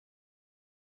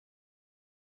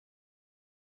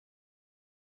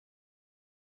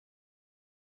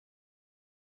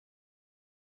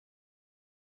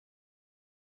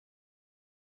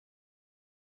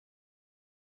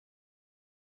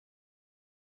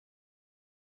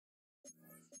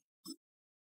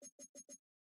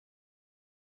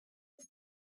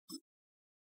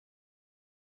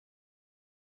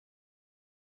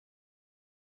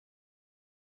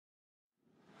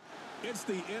It's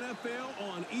the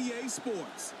NFL on EA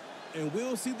Sports. And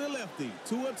we'll see the lefty,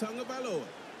 Tua Tagovailoa.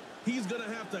 He's going to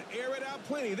have to air it out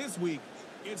plenty this week.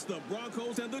 It's the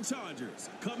Broncos and the Chargers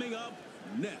coming up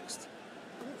next.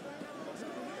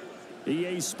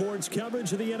 EA Sports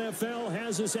coverage of the NFL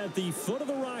has us at the foot of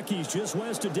the Rockies, just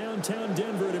west of downtown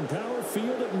Denver at Empower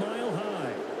Field at Mile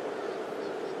High.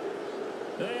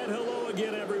 And hello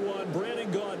again, everyone.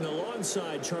 Brandon Gaudin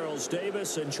alongside Charles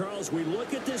Davis. And, Charles, we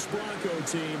look at this Bronco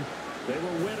team. They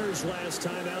were winners last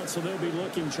time out, so they'll be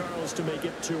looking, Charles, to make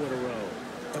it 2 in a row.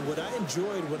 And what I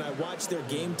enjoyed when I watched their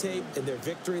game tape and their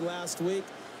victory last week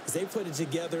is they put it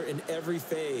together in every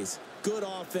phase. Good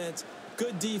offense,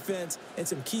 good defense, and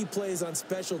some key plays on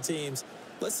special teams.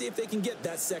 Let's see if they can get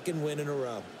that second win in a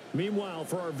row. Meanwhile,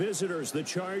 for our visitors, the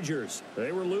Chargers,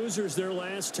 they were losers their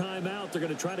last time out. They're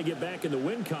going to try to get back in the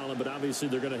win column, but obviously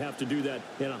they're going to have to do that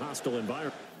in a hostile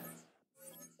environment.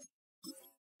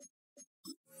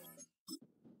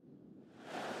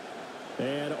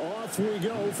 And off we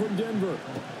go from Denver.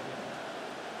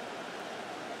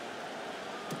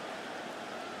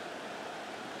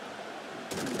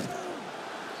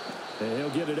 And he'll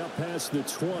get it up past the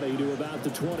 20 to about the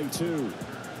 22.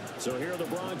 So here are the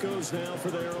Broncos now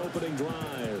for their opening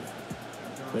drive.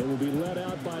 They will be led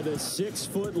out by the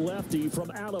 6-foot lefty from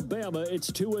Alabama.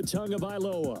 It's Tua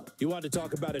Tagovailoa. You want to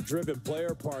talk about a driven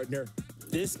player, partner.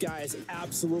 This guy is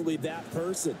absolutely that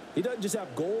person. He doesn't just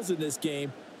have goals in this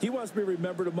game. He wants to be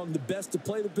remembered among the best to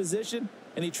play the position,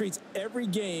 and he treats every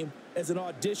game as an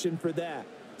audition for that.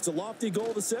 It's a lofty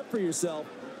goal to set for yourself,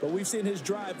 but we've seen his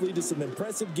drive lead to some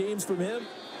impressive games from him.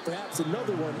 Perhaps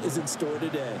another one is in store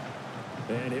today.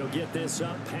 And he'll get this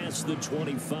up past the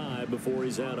 25 before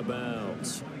he's out of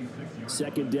bounds.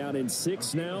 Second down and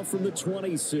 6 now from the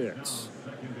 26.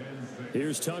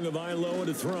 Here's Tagovailoa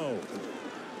to throw.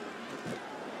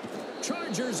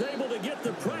 Chargers able to get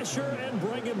the pressure and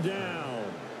bring him down.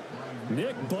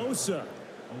 Nick Bosa.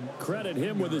 Credit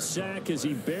him with a sack as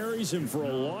he buries him for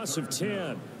a loss of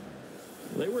 10.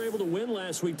 They were able to win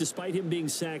last week despite him being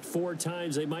sacked 4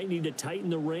 times. They might need to tighten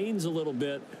the reins a little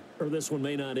bit, or this one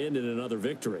may not end in another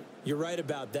victory. You're right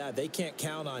about that. They can't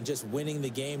count on just winning the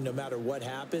game no matter what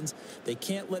happens. They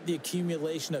can't let the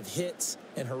accumulation of hits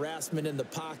and harassment in the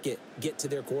pocket get to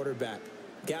their quarterback.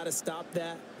 Got to stop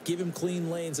that. Give him clean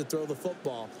lanes to throw the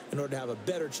football in order to have a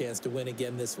better chance to win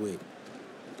again this week.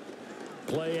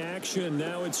 Play action.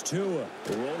 Now it's Tua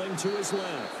rolling to his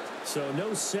left. So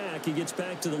no sack. He gets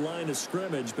back to the line of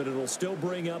scrimmage, but it'll still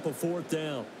bring up a 4th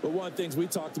down. But one of the things we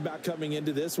talked about coming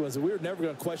into this one is that we were never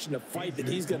going to question the fight that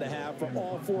he's going to have for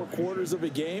all 4 quarters of a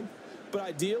game. But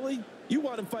ideally, you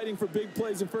want him fighting for big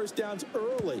plays and first downs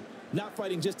early, not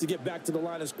fighting just to get back to the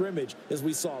line of scrimmage, as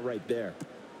we saw right there.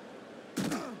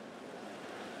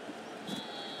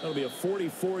 That'll be a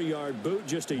 44-yard boot,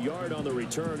 just a yard on the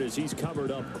return as he's covered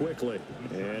up quickly.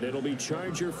 And it'll be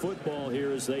Charger football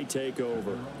here as they take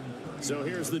over. So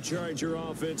here's the Charger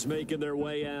offense making their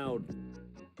way out.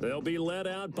 They'll be led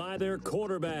out by their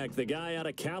quarterback, the guy out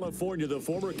of California, the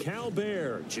former Cal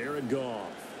Bear, Jared Goff.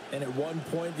 And at one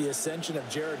point, the ascension of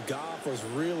Jared Goff was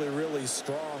really, really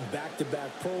strong.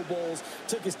 Back-to-back Pro Bowls,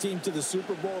 took his team to the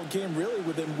Super Bowl, and came really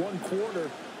within 1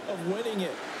 quarter of winning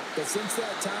it. But since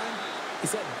that time,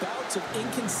 he's had bouts of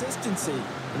inconsistency,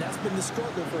 and that's been the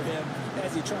struggle for him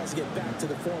as he tries to get back to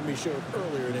the form he showed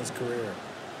earlier in his career.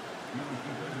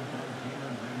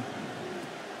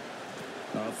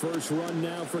 First run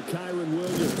now for Kyron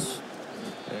Williams.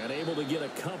 And able to get a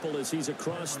couple as he's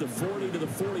across the 40 to the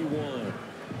 41.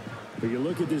 But you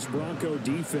look at this Bronco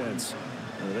defense.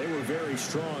 They were very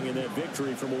strong in that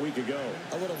victory from a week ago.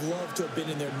 I would have loved to have been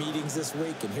in their meetings this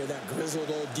week and hear that grizzled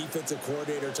old defensive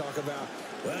coordinator talk about,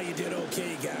 well, you did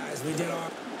okay, guys. We did all.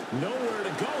 Nowhere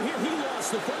to go here. He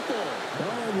lost the football.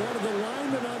 Oh, and one of the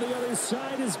linemen on the other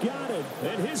side has got it.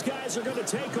 And his guys are going to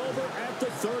take over at the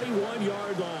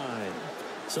 31-yard line.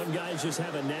 Some guys just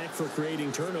have a knack for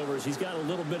creating turnovers. He's got a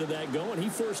little bit of that going. He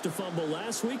forced a fumble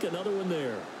last week, another one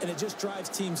there. And it just drives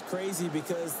teams crazy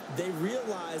because they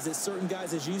realize that certain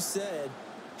guys, as you said,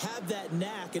 have that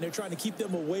knack, and they're trying to keep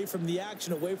them away from the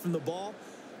action, away from the ball.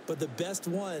 But the best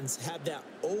ones have that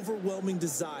overwhelming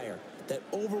desire, that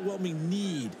overwhelming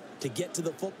need to get to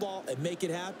the football and make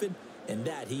it happen, and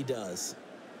that he does.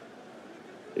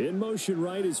 In motion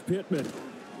right is Pittman.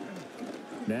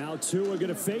 Now Tua going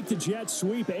to fake the jet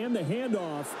sweep and the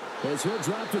handoff as he'll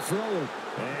drop to throw it.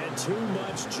 And too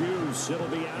much juice. It'll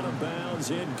be out of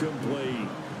bounds, incomplete.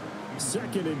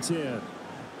 2nd and 10.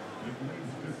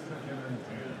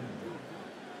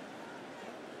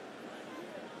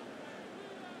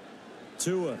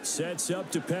 Tua sets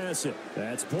up to pass it.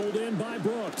 That's pulled in by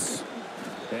Brooks.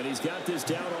 And he's got this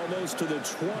down almost to the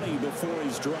 20 before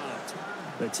he's dropped.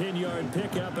 A 10-yard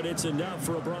pickup, and it's enough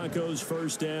for a Broncos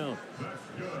first down.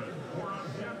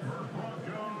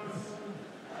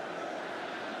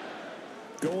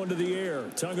 Going to the air,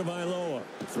 Tagovailoa.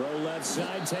 Throw left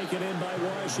side, taken in by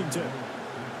Washington.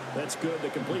 That's good. The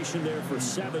completion there for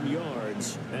 7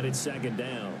 yards, and it's second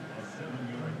down.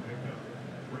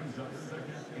 Brings up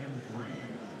 2nd and 3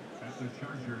 at the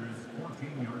Chargers'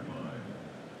 14-yard line.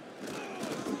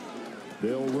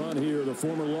 They'll run here, the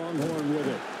former Longhorn with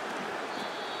it.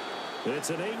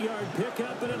 It's an 8-yard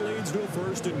pickup, and it leads to a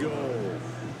first and goal.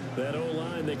 That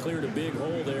O-line, they cleared a big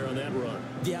hole there on that run.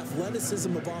 The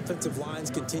athleticism of offensive lines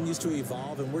continues to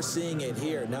evolve, and we're seeing it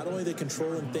here. Not only are they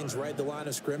controlling things right at the line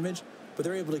of scrimmage, but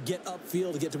they're able to get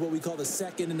upfield to get to what we call the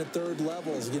second and the third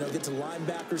levels. You know, get to the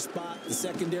linebacker spot, the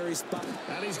secondary spot.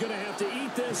 And he's going to have to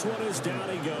eat this one as down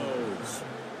he goes.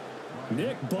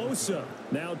 Nick Bosa,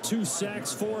 now 2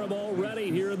 sacks for him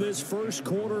already here in this first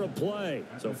quarter of play.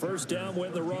 So first down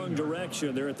went in the wrong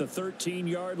direction. They're at the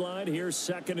 13-yard line. Here's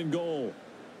second and goal.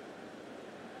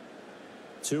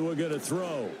 Tua going to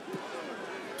throw.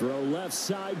 Throw left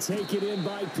side, taken in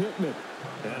by Pittman.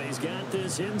 And he's got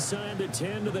this inside the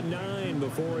 10 to the 9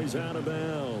 before he's out of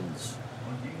bounds.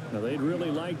 Now, they'd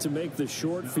really like to make the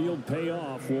short field pay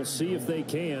off. We'll see if they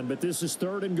can, but this is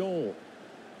third and goal.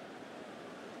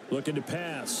 Looking to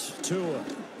pass. Tua.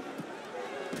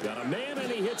 Got a man,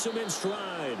 and he hits him in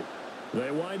stride.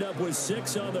 They wind up with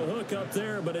 6 on the hook up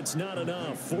there, but it's not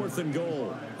enough. Fourth and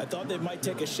goal. I thought they might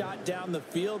take a shot down the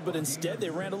field, but instead they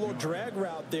ran a little drag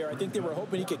route there. I think they were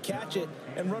hoping he could catch it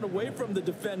and run away from the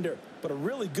defender. But a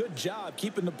really good job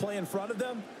keeping the play in front of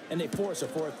them, and they force a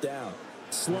fourth down.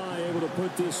 Sly able to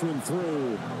put this one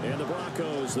through. And the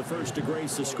Broncos, the first to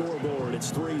grace the scoreboard. It's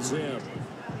 3-zip.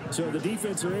 So the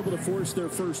defense are able to force their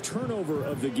first turnover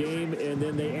of the game, and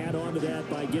then they add on to that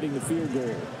by getting the field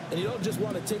goal. And you don't just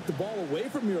want to take the ball away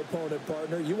from your opponent,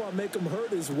 partner. You want to make them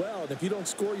hurt as well. And if you don't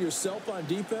score yourself on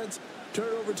defense, turn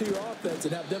it over to your offense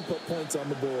and have them put points on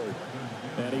the board.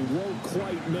 And he won't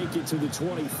quite make it to the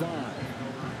 25.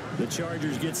 The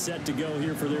Chargers get set to go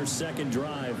here for their second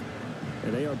drive.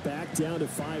 And they are back down to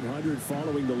 500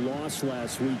 following the loss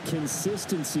last week.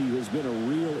 Consistency has been a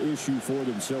real issue for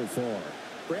them so far.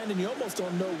 Brandon, you almost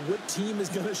don't know what team is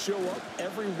going to show up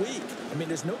every week. I mean,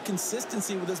 there's no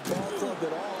consistency with this ball club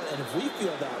at all, and if we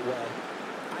feel that way,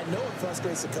 I know it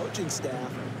frustrates the coaching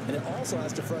staff, and it also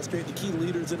has to frustrate the key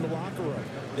leaders in the locker room.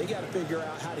 They got to figure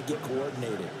out how to get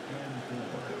coordinated.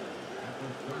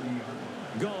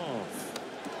 Goff.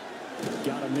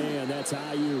 Got a man, that's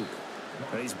Ayuk.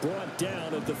 He's brought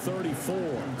down at the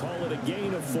 34. Call it a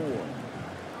gain of 4.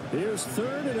 Here's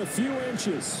third and a few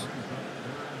inches.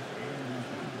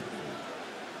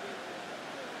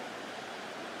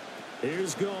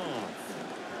 Here's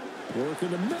Goff. Work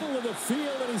in the middle of the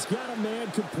field, and he's got a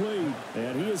man complete.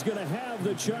 And he is going to have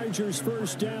the Chargers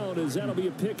first down, as that'll be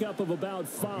a pickup of about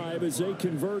 5 as they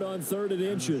convert on third and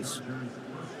inches.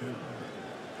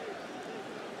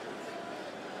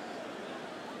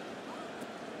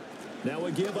 Now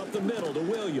we give up the middle to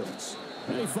Williams.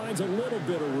 And he finds a little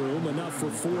bit of room, enough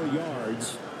for 4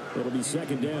 yards. It'll be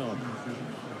second down.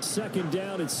 Second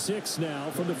down at 6 now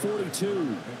from the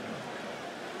 42.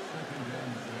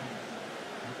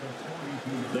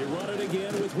 They run it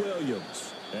again with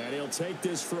Williams. And he'll take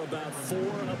this for about 4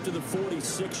 up to the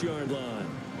 46-yard line.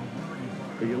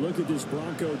 You look at this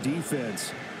Bronco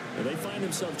defense, and they find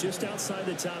themselves just outside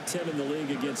the top 10 in the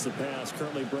league against the pass,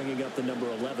 currently bringing up the number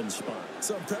 11 spot.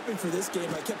 So I'm prepping for this game.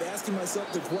 I kept asking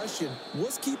myself the question,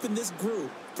 what's keeping this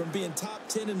group from being top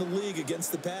 10 in the league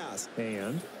against the pass?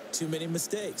 And? Too many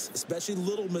mistakes, especially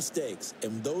little mistakes.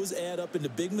 And those add up into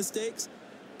big mistakes.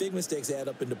 Big mistakes add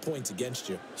up into points against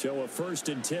you. So a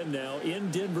 1st and 10 now in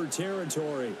Denver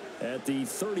territory at the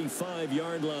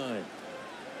 35-yard line.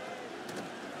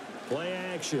 Play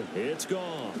action. It's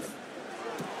Goff.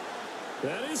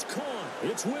 That is caught.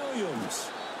 It's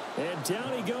Williams. And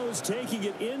down he goes, taking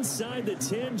it inside the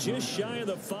 10, just shy of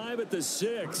the 5 at the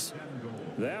 6.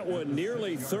 That one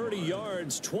nearly 30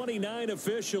 yards, 29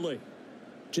 officially.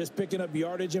 Just picking up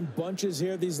yardage in bunches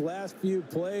here these last few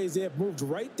plays. They have moved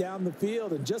right down the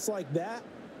field, and just like that,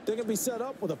 they're going to be set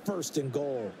up with a 1st and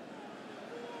goal.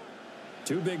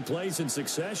 2 big plays in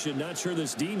succession. Not sure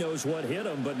this D knows what hit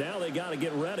him, but now they got to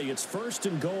get ready. It's 1st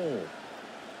and goal.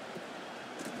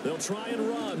 They'll try and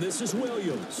run. This is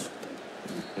Williams.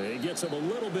 He gets him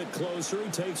a little bit closer. He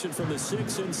takes it from the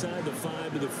 6 inside the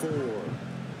 5 to the 4.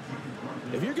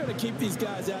 If you're going to keep these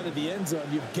guys out of the end zone,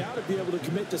 you've got to be able to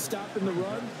commit to stopping the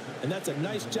run, and that's a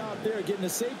nice job there, getting the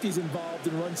safeties involved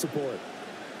in run support.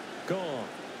 Gone.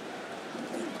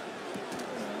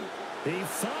 He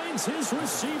finds his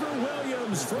receiver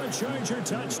Williams for a Charger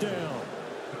touchdown.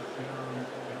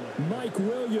 Mike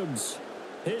Williams,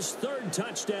 his third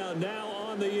touchdown now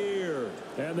on the year.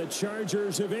 And the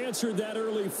Chargers have answered that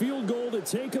early field goal to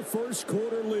take a first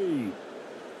quarter lead.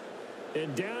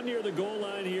 And down near the goal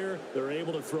line here, they're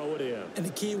able to throw it in. And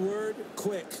the key word,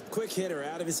 quick. Quick hitter,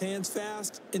 out of his hands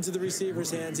fast, into the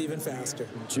receiver's hands even faster.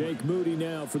 Jake Moody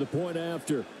now for the point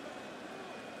after.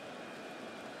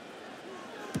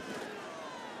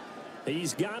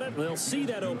 He's got it. They'll see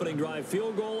that opening drive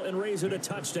field goal and raise it a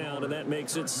touchdown, and that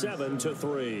makes it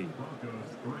 7-3.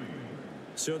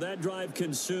 So that drive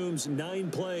consumes 9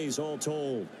 plays all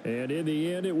told. And in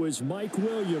the end, it was Mike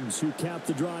Williams who capped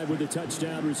the drive with a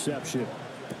touchdown reception.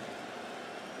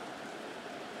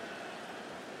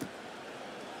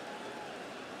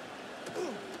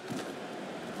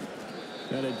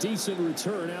 And a decent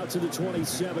return out to the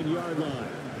 27-yard line.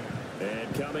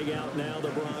 And coming out now,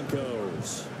 the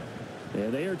Broncos.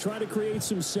 And they are trying to create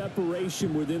some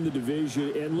separation within the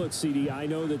division. And look, CD, I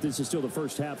know that this is still the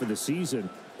first half of the season,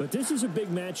 but this is a big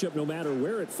matchup no matter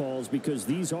where it falls because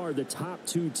these are the top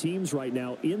 2 teams right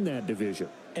now in that division.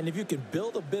 And if you can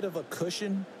build a bit of a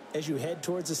cushion as you head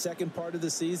towards the second part of the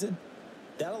season,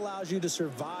 that allows you to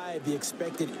survive the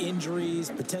expected injuries,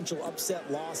 potential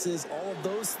upset losses, all of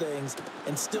those things,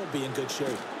 and still be in good shape.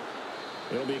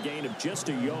 It'll be a gain of just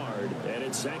a yard, and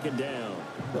it's second down.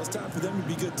 Well, it's time for them to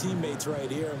be good teammates right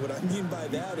here. And what I mean by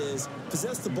that is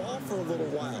possess the ball for a little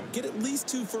while. Get at least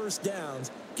 2 first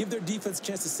downs. Give their defense a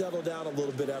chance to settle down a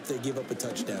little bit after they give up a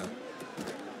touchdown.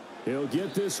 He'll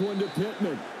get this one to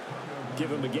Pittman. Give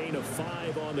him a gain of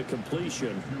 5 on the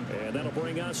completion, and that'll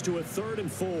bring us to a 3rd and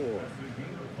 4.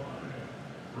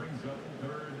 Brings up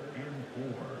 3rd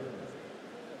and 4.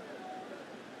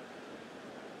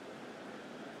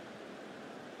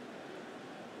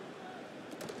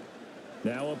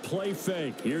 Now a play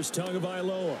fake. Here's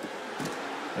Tagovailoa.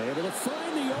 Able to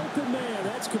find the open man.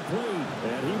 That's complete.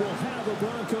 And he will have a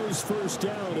Broncos first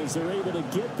down as they're able to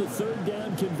get the 3rd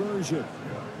down conversion.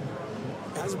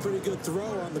 Has a pretty good throw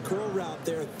on the curl route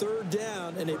there. 3rd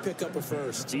down, and they pick up a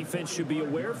first. Defense should be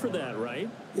aware for that, right?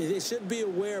 They should be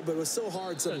aware, but it was so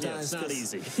hard sometimes. Yeah, it's not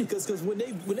easy. Because when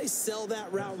they sell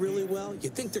that route really well, you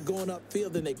think they're going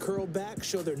upfield, then they curl back,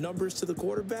 show their numbers to the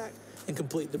quarterback, and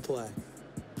complete the play.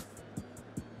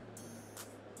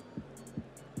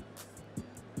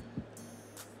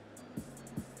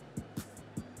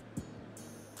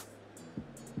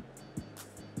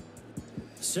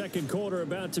 Second quarter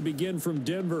about to begin from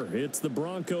Denver. It's the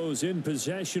Broncos in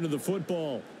possession of the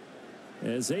football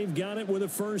as they've got it with a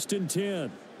 1st and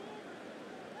 10.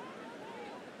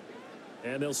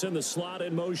 And they'll send the slot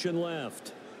in motion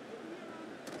left.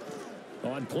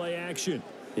 On play action,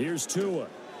 here's Tua.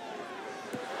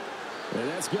 And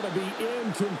that's going to be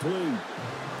incomplete.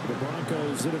 The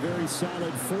Broncos did a very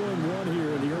solid 4-1 here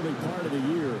in the early part of the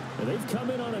year. And they've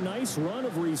come in on a nice run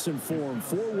of recent form.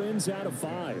 4 wins out of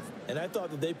 5. And I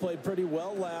thought that they played pretty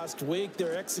well last week.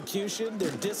 Their execution, their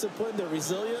discipline, their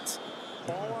resilience,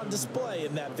 all on display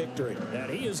in that victory. And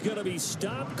he is going to be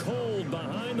stopped cold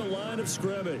behind the line of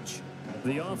scrimmage.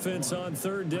 The offense on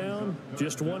 3rd down,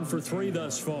 just 1 for 3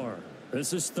 thus far.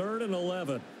 This is 3rd and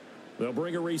 11. They'll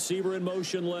bring a receiver in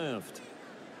motion left.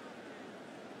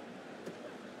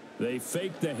 They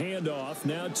fake the handoff.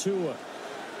 Now Tua.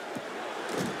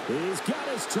 He's got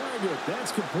his target.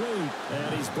 That's complete.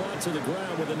 And he's brought to the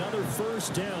ground with another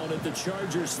first down at the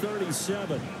Chargers'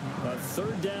 37. A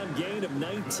 3rd down gain of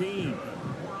 19.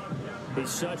 He's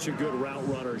such a good route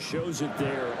runner. Shows it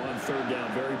there on 3rd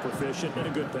down. Very proficient and a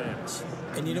good pass.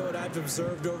 And you know what I've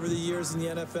observed over the years in the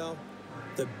NFL?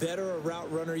 The better a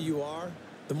route runner you are,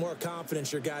 the more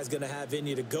confidence your guy's going to have in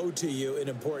you to go to you in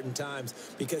important times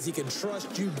because he can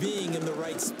trust you being in the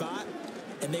right spot,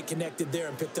 and they connected there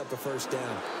and picked up a first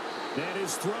down. And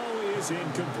his throw is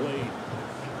incomplete.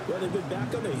 Well, they've been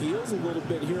back on their heels a little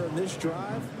bit here on this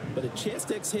drive, but a chance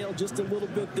to exhale just a little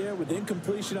bit there with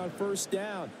incompletion on first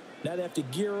down. Now they have to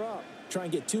gear up, try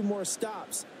and get 2 more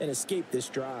stops, and escape this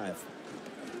drive.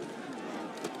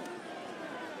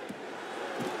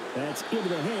 That's into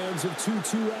the hands of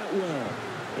Tutu Atwell.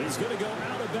 He's going to go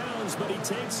out of bounds, but he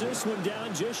takes this one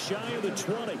down just shy of the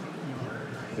 20.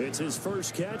 It's his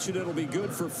first catch, and it'll be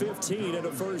good for 15 and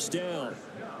a first down.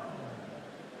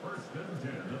 First and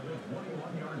 10 at the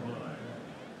 21-yard line.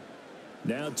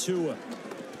 Now Tua.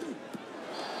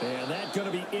 And that's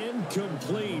going to be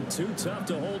incomplete. Too tough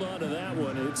to hold on to that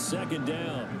one. It's 2nd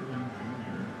down.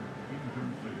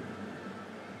 Incomplete.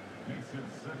 Makes it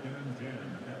 2nd and 10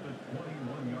 at the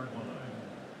 21-yard line.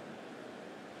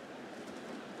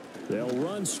 They'll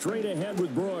run straight ahead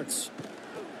with Brooks.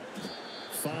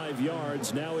 5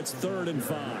 yards. Now it's 3rd and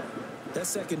 5. That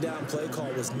second down play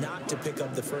call was not to pick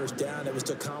up the first down. It was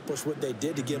to accomplish what they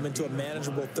did, to get them into a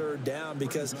manageable 3rd down,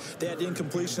 because they had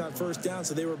incompletion on first down,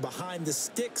 so they were behind the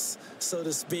sticks, so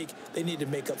to speak. They needed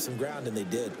to make up some ground, and they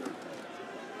did.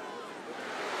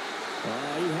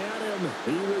 He had him.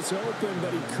 He was open,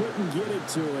 but he couldn't get it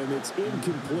to him. It's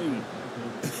incomplete.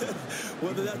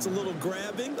 Whether that's a little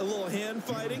grabbing, a little hand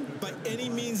fighting, by any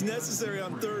means necessary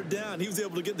on 3rd down, he was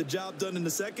able to get the job done in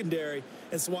the secondary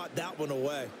and swat that one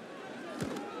away.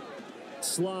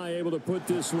 Sly able to put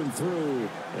this one through,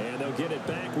 and they'll get it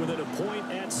back within a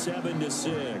point at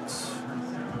 7-6.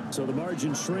 So the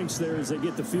margin shrinks there as they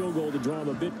get the field goal to draw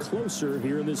them a bit closer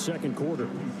here in this second quarter.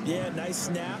 Yeah, nice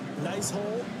snap, nice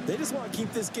hole. They just want to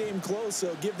keep this game close,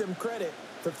 so give them credit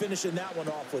for finishing that one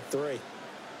off with 3.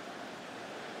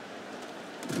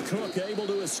 Cook able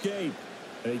to escape.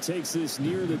 And he takes this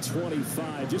near the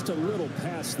 25. Just a little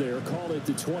pass there. Call it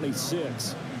the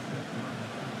 26.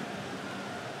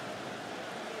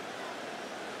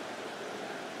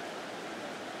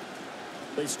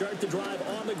 They start the drive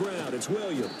on the ground. It's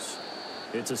Williams.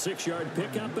 It's a 6-yard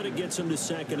pickup, but it gets him to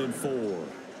 2nd and 4.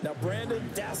 Now, Brandon,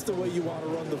 that's the way you want to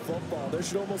run the football. There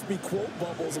should almost be quote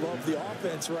bubbles above the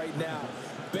offense right now.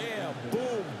 Bam,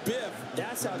 boom, biff.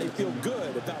 That's how they feel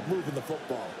good about moving the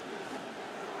football.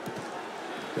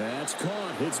 That's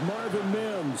caught. It's Marvin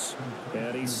Mims.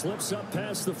 And he slips up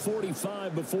past the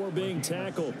 45 before being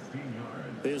tackled.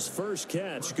 His first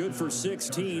catch, good for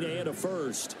 16 and a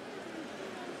first.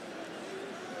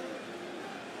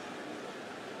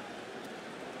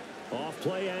 Off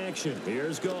play action.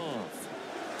 Here's Goff.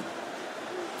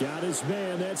 Got his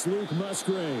man. That's Luke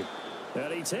Musgrave.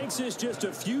 And he takes this just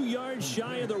a few yards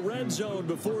shy of the red zone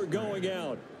before going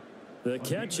out. The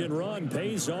catch and run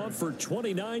pays off for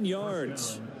 29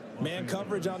 yards. Man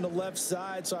coverage on the left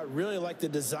side, so I really like the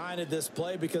design of this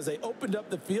play because they opened up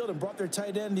the field and brought their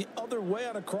tight end the other way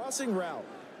on a crossing route.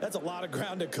 That's a lot of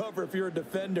ground to cover if you're a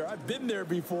defender. I've been there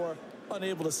before,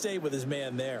 unable to stay with his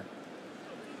man there.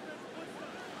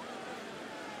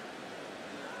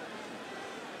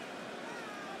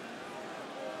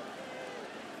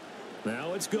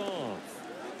 Now it's Goff.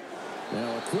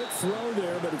 Now a quick throw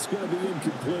there, but it's going to be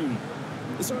incomplete.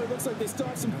 It sort of looks like they still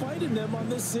have some fight in them on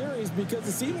this series because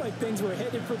it seemed like things were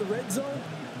headed for the red zone.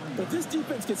 But if this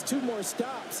defense gets 2 more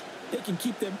stops, they can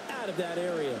keep them out of that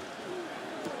area.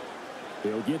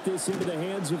 He'll get this into the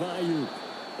hands of Ayuk.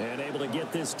 And able to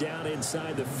get this down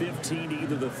inside the 15 to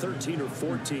either the 13 or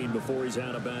 14 before he's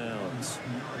out of bounds.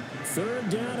 3rd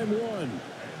down and 1.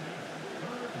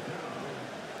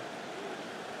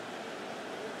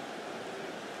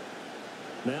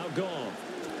 Now Goff.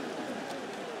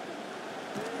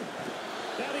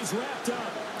 And he's wrapped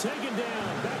up. Taken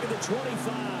down. Back at the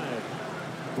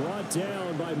 25. Brought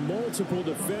down by multiple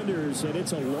defenders, and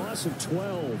it's a loss of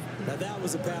 12. Now that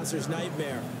was a passer's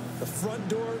nightmare. The front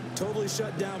door totally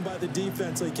shut down by the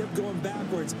defense, so he kept going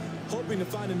backwards, hoping to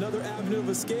find another avenue of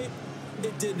escape.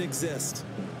 It didn't exist.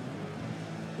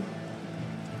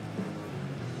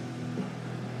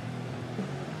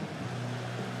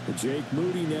 Jake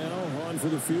Moody now on for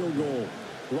the field goal.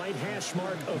 Right hash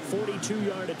mark, a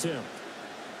 42-yard attempt.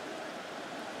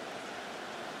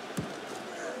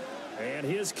 And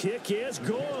his kick is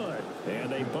good.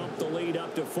 And they bump the lead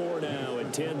up to 4 now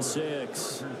at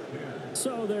 10-6.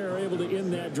 So they're able to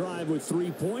end that drive with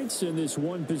 3 points in this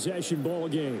one-possession ball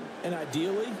game. And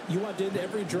ideally, you want to end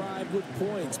every drive with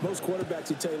points. Most quarterbacks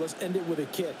would tell you, let's end it with a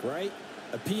kick, right?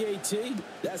 A PAT,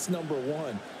 that's number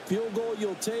 1. Field goal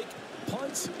you'll take.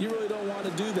 Punts, you really don't want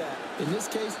to do that. In this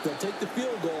case, they'll take the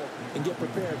field goal and get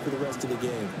prepared for the rest of the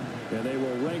game. And they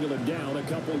will wrangle it down a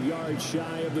couple yards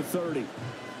shy of the 30.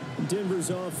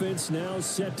 Denver's offense now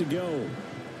set to go.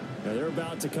 Now they're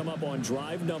about to come up on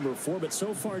drive number 4, but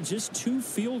so far just 2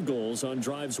 field goals on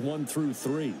drives 1 through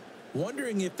 3.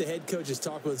 Wondering if the head coach has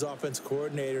talked with his offensive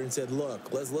coordinator and said,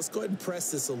 look, let's go ahead and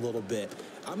press this a little bit.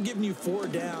 I'm giving you 4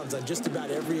 downs on just about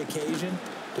every occasion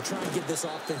to try and get this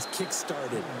offense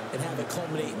kick-started and have it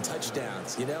culminate in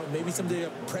touchdowns. You know, maybe someday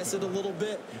press it a little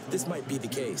bit. This might be the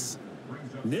case.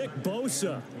 Nick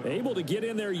Bosa able to get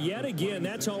in there yet again.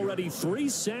 That's already 3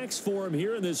 sacks for him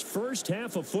here in this first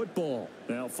half of football.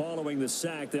 Now following the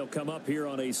sack, they'll come up here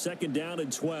on a 2nd down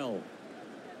and 12.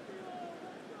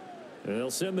 And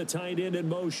they'll send the tight end in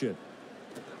motion.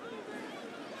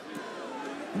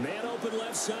 Man open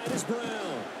left side is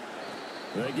Brown.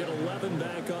 They get 11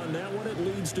 back on that one. It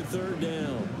leads to 3rd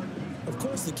down. Of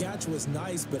course, the catch was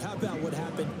nice, but how about what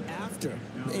happened after?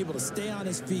 Able to stay on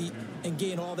his feet and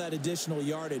gain all that additional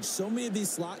yardage. So many of these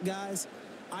slot guys,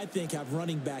 I think, have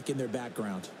running back in their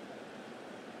background.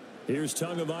 Here's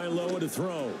Tagovailoa to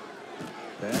throw.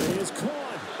 That is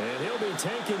caught, and he'll be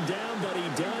taken down, but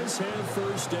he does have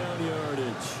first down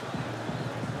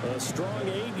yardage. A strong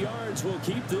 8 yards will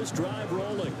keep this drive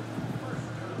rolling.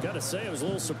 Got to say, I was a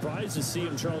little surprised to see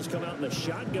him, Charles, come out in the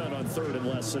shotgun on 3rd and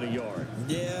less than a yard.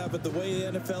 Yeah, but the way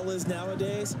the NFL is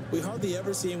nowadays, we hardly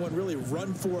ever see anyone really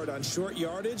run for it on short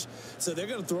yardage, so they're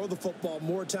going to throw the football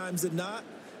more times than not.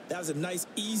 That was a nice,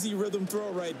 easy rhythm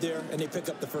throw right there, and they pick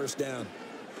up the first down.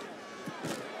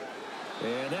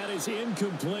 And that is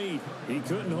incomplete. He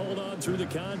couldn't hold on through the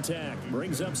contact.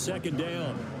 Brings up 2nd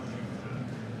down.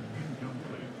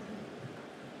 Incomplete.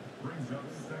 Brings up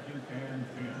 2nd and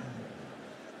 10.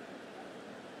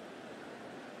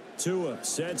 Tua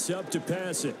sets up to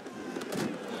pass it.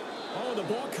 Oh, the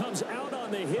ball comes out on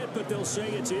the hit, but they'll say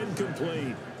it's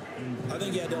incomplete. I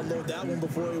think he had to unload that one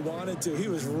before he wanted to. He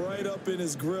was right up in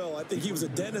his grill. I think he was a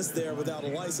dentist there without a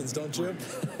license, don't you?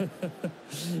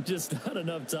 Just not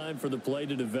enough time for the play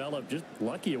to develop. Just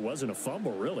lucky it wasn't a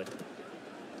fumble, really.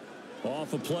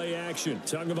 Off of play action,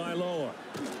 Tagovailoa.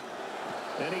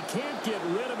 And he can't get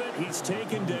rid of it. He's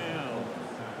taken down.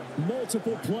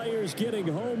 Multiple players getting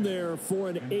home there for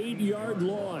an 8-yard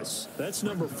loss. That's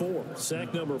number 4,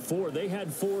 sack number 4. They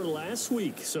had 4 last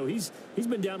week, so he's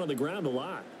been down on the ground a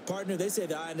lot. Partner, they say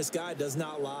the eye in the sky does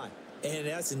not lie. And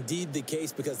that's indeed the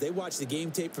case because they watched the game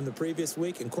tape from the previous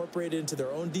week, incorporated it into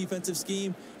their own defensive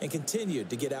scheme, and continued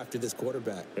to get after this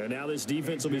quarterback. And now this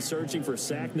defense will be searching for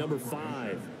sack number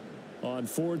 5. On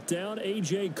 4th down,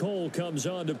 A.J. Cole comes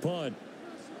on to punt.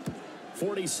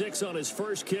 46 on his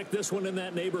first kick. This one in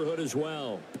that neighborhood as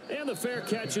well. And the fair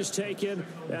catch is taken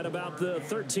at about the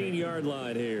 13-yard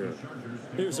line here.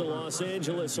 Here's a Los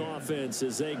Angeles offense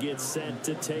as they get set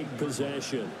to take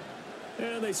possession.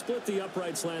 And they split the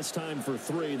uprights last time for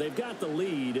 3. They've got the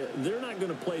lead. They're not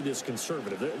going to play this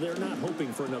conservative. They're not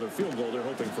hoping for another field goal. They're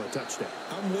hoping for a touchdown.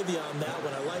 I'm with you on that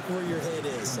one. I like where your head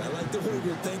is. I like the way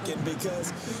you're thinking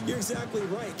because you're exactly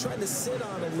right. Trying to sit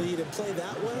on a lead and play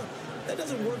that way, that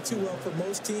doesn't work too well for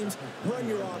most teams. Run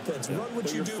your offense. Run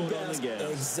what you do best.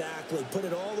 Exactly. Put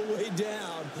it all the way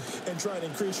down and try to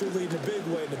increase your lead in a big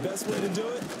way. And the best way to do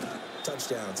it,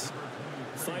 touchdowns.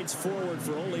 Fights forward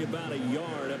for only about a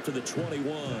yard up to the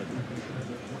 21.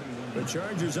 The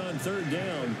Chargers on 3rd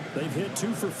down. They've hit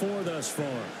 2 for 4 thus far.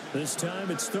 This time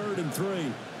it's 3rd and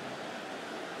 3.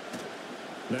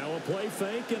 Now a play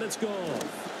fake, and it's gone.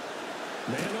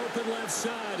 Man open left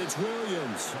side. It's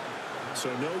Williams.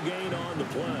 So no gain on the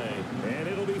play, and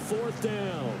it'll be 4th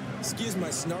down. Excuse my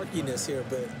snarkiness here,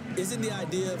 but isn't the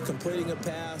idea of completing a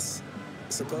pass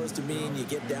supposed to mean you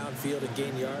get downfield and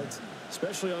gain yards?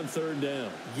 Especially on 3rd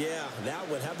down. Yeah, that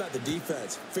one. How about the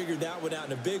defense? Figured that one out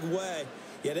in a big way.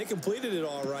 Yeah, they completed it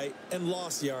all right and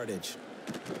lost yardage.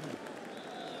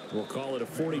 We'll call it a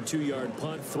 42-yard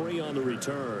punt, 3 on the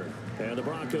return. And the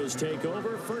Broncos take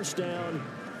over, 1st down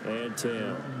and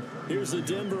 10. Here's the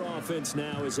Denver offense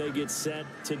now as they get set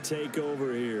to take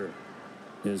over here.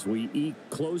 As we eke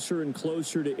closer and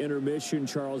closer to intermission,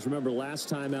 Charles, remember last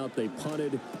time out they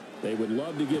punted. They would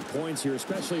love to get points here,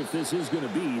 especially if this is going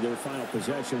to be their final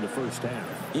possession of the first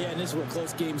half. Yeah, and this is what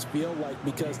close games feel like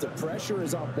because the pressure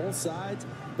is on both sides,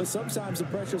 but sometimes the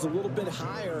pressure is a little bit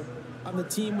higher on the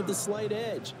team with the slight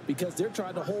edge because they're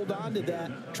trying to hold on to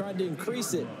that, trying to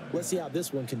increase it. Let's see how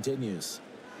this one continues.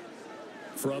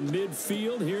 From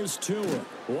midfield, here's Tua.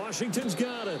 Washington's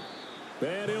got it.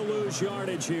 And he'll lose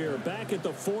yardage here. Back at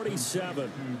the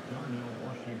 47.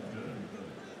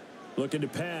 Looking to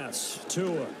pass.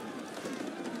 Tua.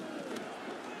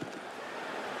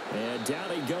 And down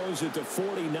he goes at the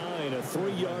 49. A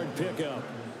 3-yard pickup.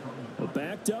 Well,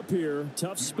 backed up here.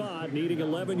 Tough spot. Needing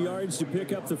 11 yards to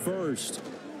pick up the first.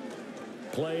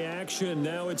 Play action.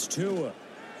 Now it's Tua.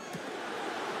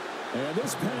 And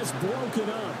this pass broken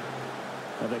up.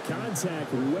 The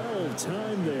contact well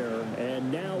timed there,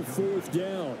 and now 4th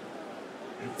down.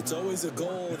 It's always a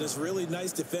goal, and it's really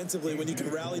nice defensively when you can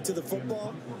rally to the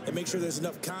football and make sure there's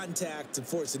enough contact to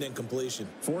force an incompletion.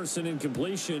 Force an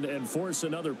incompletion and force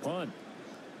another punt.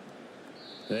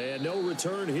 And no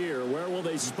return here. Where will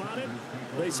they spot it?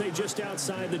 They say just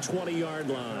outside the 20-yard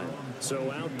line.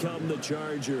 So out come the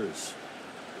Chargers.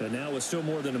 And now with still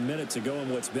more than a minute to go in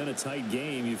what's been a tight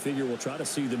game, you figure we'll try to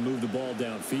see them move the ball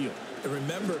downfield. And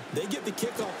remember, they get the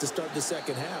kickoff to start the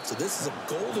second half, so this is a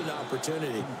golden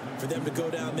opportunity for them to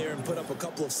go down there and put up a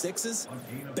couple of 6s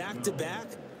back-to-back.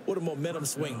 What a momentum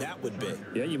swing that would be.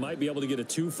 Yeah, you might be able to get a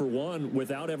 2-for-1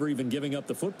 without ever even giving up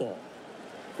the football.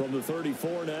 From the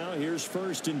 34 now, here's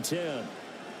 1st and 10.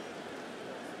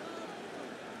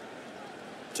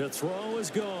 To throw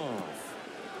is Goff.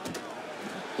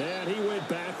 And he went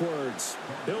backwards.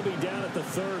 He'll be down at the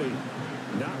 30.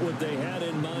 Not what they had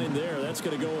in mind there. That's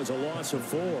going to go as a loss of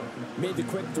 4. Made the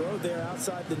quick throw there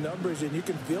outside the numbers, and you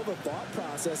can feel the thought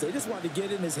process. They just wanted to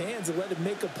get in his hands and let him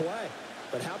make a play.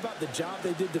 But how about the job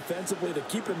they did defensively to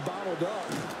keep him bottled up?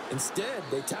 Instead,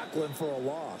 they tackle him for a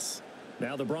loss.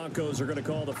 Now the Broncos are going to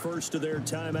call the first of their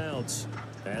timeouts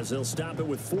as they'll stop it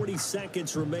with 40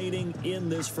 seconds remaining in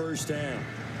this first half.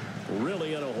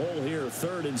 Really in a hole here,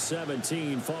 3rd and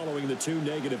 17 following the 2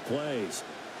 negative plays.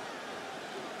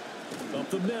 Up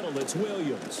the middle, it's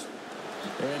Williams.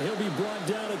 And he'll be brought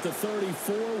down at the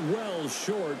 34, well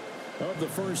short of the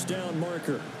first down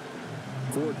marker.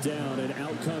 4th down, and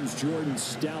out comes Jordan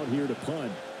Stout here to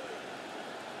punt.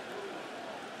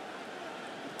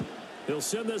 He'll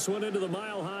send this one into the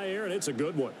mile-high air, and it's a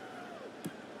good one.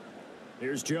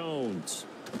 Here's Jones.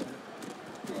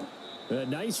 A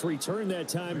nice return that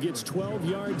time, gets 12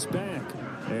 yards back.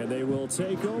 And they will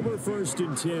take over 1st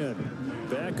and 10.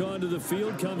 Back onto the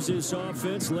field comes this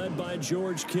offense led by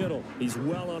George Kittle. He's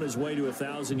well on his way to a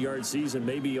 1,000-yard season,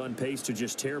 maybe on pace to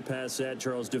just tear past that,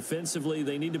 Charles. Defensively,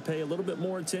 they need to pay a little bit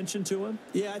more attention to him?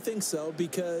 Yeah, I think so,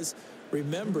 because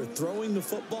remember, throwing the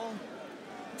football,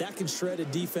 that can shred a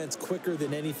defense quicker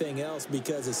than anything else,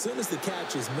 because as soon as the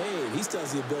catch is made, he still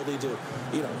has the ability to,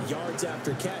 yards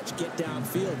after catch, get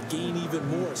downfield, gain even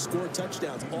more, score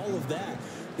touchdowns, all of that.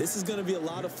 This is going to be a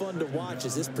lot of fun to watch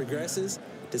as this progresses,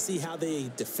 to see how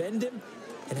they defend him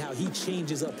and how he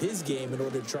changes up his game in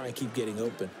order to try and keep getting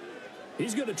open.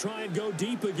 He's going to try and go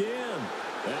deep again.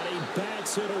 And he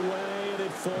bats it away, and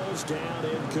it falls down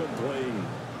incomplete.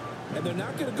 And they're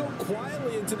not going to go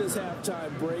quietly into this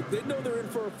halftime break. They know they're in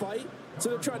for a fight, so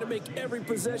they're trying to make every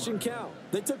possession count.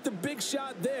 They took the big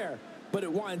shot there, but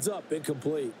it winds up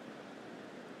incomplete.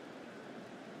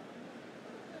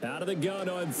 Out of the gun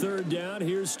on 3rd down,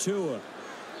 here's Tua.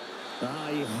 He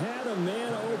had a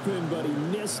man open, but he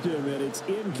missed him, and it's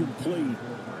incomplete.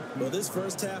 Well, this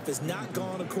first half has not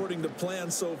gone according to plan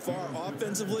so far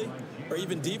offensively, or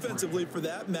even defensively for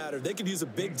that matter. They could use a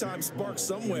big-time spark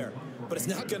somewhere, but it's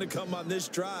not going to come on this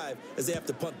drive as they have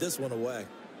to punt this one away.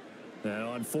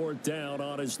 Now on 4th down,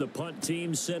 on is the punt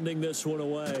team sending this one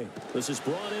away. This is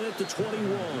brought in at the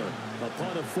 21. A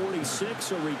punt of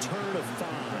 46, a return of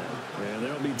 5. And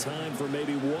there'll be time for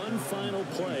maybe one final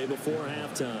play before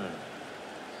halftime.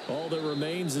 All that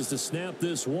remains is to snap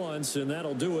this once, and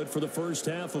that'll do it for the first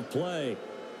half of play.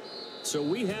 So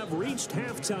we have reached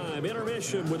halftime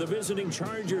intermission with the visiting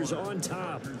Chargers on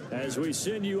top. As we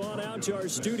send you on out to our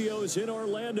studios in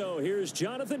Orlando, here's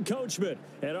Jonathan Coachman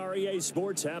at REA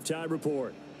Sports Halftime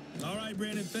Report. All right,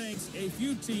 Brandon, thanks. A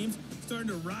few teams starting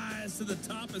to rise to the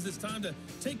top as it's time to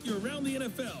take you around the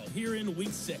NFL here in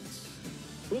Week 6.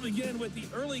 We'll begin with the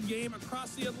early game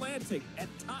across the Atlantic at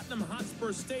Tottenham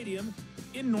Hotspur Stadium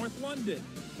in North London,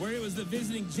 where it was the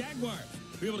visiting Jaguars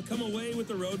who were able to come away with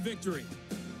the road victory.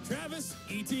 Travis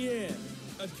Etienne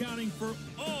accounting for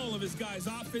all of his guys'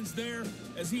 offense there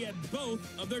as he had both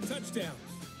of their touchdowns.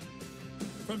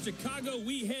 From Chicago,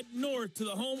 we head north to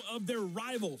the home of their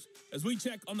rivals as we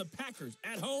check on the Packers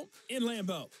at home in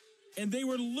Lambeau. And they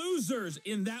were losers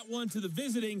in that one to the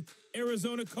visiting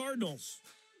Arizona Cardinals.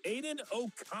 Aiden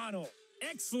O'Connell,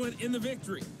 excellent in the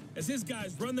victory as his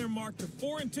guys run their mark to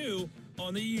 4-2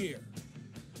 on the year.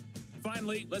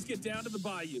 Finally, let's get down to the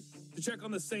Bayou to check on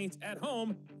the Saints at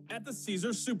home at the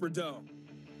Caesars Superdome.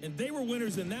 And they were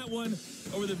winners in that one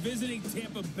over the visiting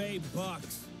Tampa Bay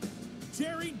Bucks.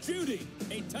 Jerry Jeudy,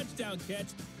 a touchdown catch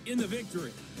in the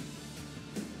victory.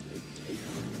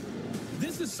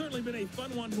 This has certainly been a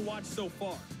fun one to watch so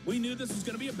far. We knew this was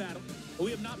going to be a battle, but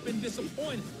we have not been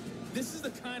disappointed. This is the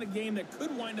kind of game that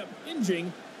could wind up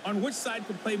hinging on which side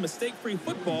could play mistake-free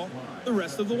football the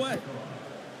rest of the way.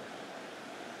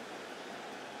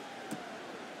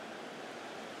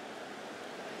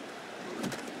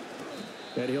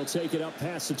 And he'll take it up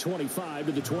past the 25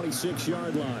 to the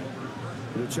 26-yard line.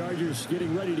 The Chargers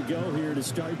getting ready to go here to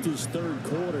start this 3rd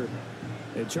quarter.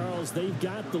 And, Charles, they've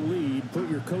got the lead. Put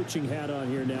your coaching hat on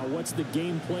here now. What's the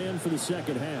game plan for the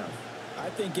second half? I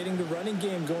think getting the running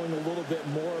game going a little bit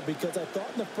more, because I thought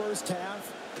in the first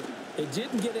half they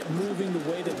didn't get it moving the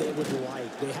way that they would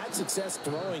like. They had success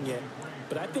throwing it,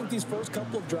 but I think these first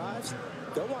couple of drives,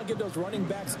 they'll want to get those running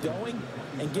backs going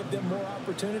and give them more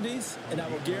opportunities, and I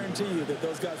will guarantee you that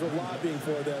those guys were lobbying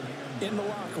for them in the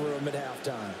locker room at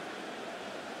halftime.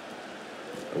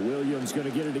 Williams going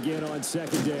to get it again on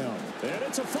 2nd down. And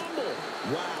it's a fumble.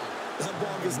 Wow, that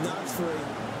ball is not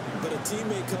free, but a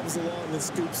teammate comes along and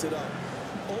scoops it up.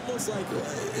 almost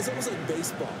like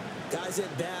baseball. Guys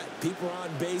at bat, people are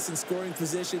on base in scoring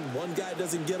position. One guy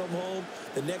doesn't get them home.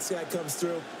 The next guy comes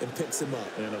through and picks him up.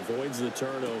 And avoids the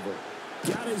turnover.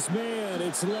 Got his man.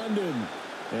 It's London.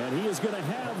 And he is going to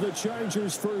have the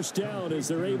Chargers first down as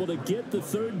they're able to get the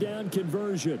third down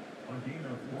conversion.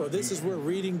 Well, this is where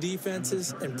reading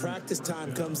defenses and practice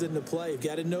time comes into play. You've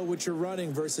got to know what you're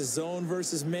running versus zone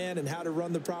versus man and how to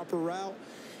run the proper route.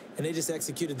 And they just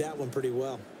executed that one pretty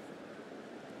well.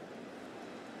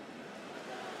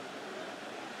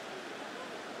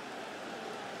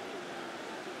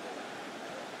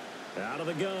 Out of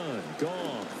the gun.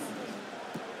 Goff.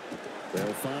 They'll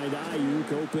find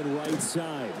Ayuk open right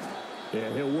side.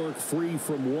 Yeah, he'll work free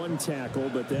from one tackle,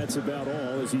 but that's about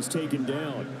all as he's taken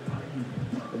down.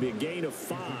 It'll be a gain of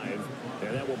 5,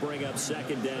 and that will bring up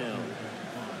second down.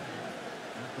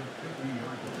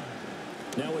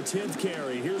 Now a 10th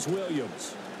carry. Here's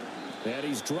Williams. And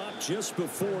he's dropped just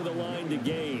before the line to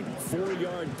gain.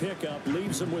 4-yard pickup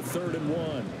leaves him with 3rd and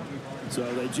 1.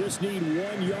 So they just need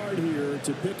 1 yard here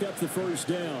to pick up the first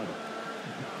down.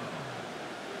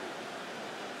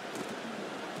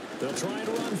 They'll try and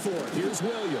run for it. Here's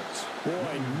Williams.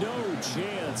 Boy, no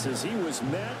chance as he was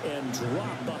met and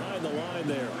dropped behind the line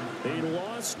there. He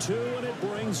lost 2, and it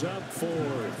brings up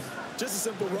 4th. Just a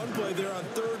simple run play there on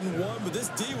 3rd and 1, but this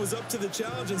D was up to the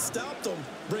challenge and stopped him,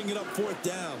 bringing up 4th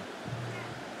down.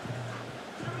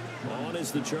 On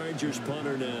is the Chargers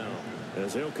punter now,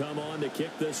 as he'll come on to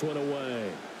kick this one away.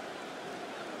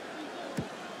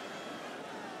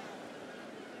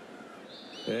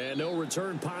 And no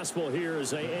return possible here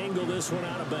as they angle this one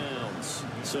out of bounds.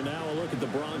 So now a look at the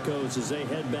Broncos as they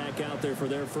head back out there for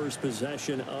their first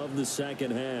possession of the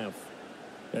second half.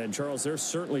 And, Charles, they're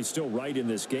certainly still right in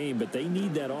this game, but they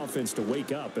need that offense to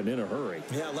wake up and in a hurry.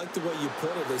 Yeah, I like the way you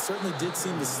put it. They certainly did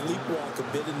seem to sleepwalk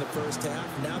a bit in the first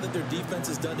half. Now that their defense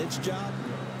has done its job,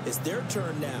 it's their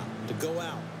turn now to go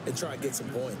out and try and get some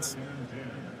points.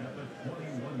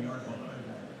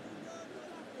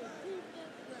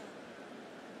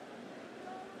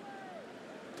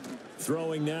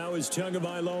 Throwing now is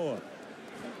Tagovailoa.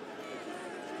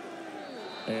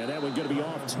 And that one's going to be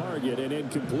off target and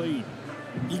incomplete.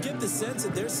 You get the sense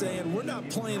that they're saying we're not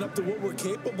playing up to what we're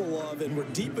capable of, and we're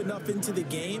deep enough into the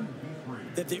game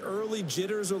that the early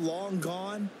jitters are long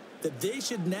gone, that they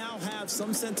should now have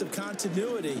some sense of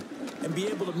continuity and be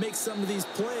able to make some of these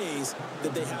plays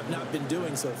that they have not been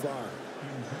doing so far.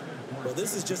 Well,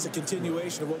 this is just a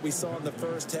continuation of what we saw in the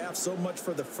first half. So much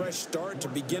for the fresh start to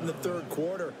begin the third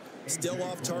quarter. Still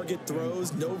off-target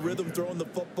throws, no rhythm throwing the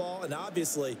football, and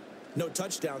obviously no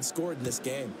touchdown scored in this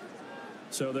game.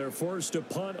 So they're forced to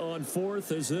punt on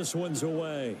 4th as this one's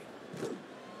away.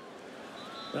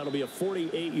 That'll be a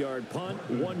 48-yard punt,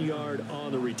 1 yard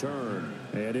on the return.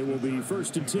 And it will be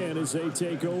 1st and 10 as they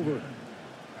take over.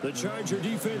 The Charger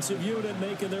defensive unit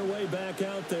making their way back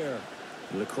out there.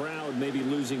 The crowd may be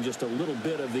losing just a little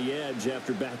bit of the edge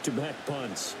after back-to-back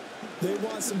punts. They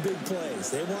want some big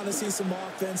plays. They want to see some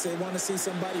offense. They want to see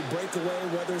somebody break away,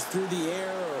 whether it's through the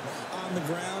air or on the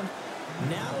ground.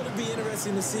 Now it'll be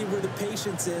interesting to see where the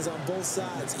patience is on both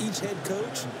sides. Each head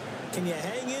coach, can you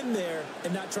hang in there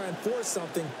and not try and force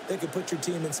something that could put your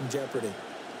team in some jeopardy?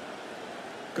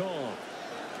 Gone.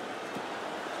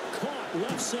 Caught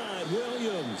left side,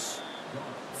 Williams.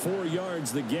 4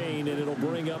 yards the gain, and it'll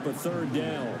bring up a 3rd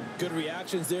down. Good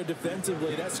reactions there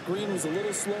defensively. That screen was a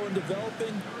little slow in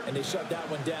developing, and they shut that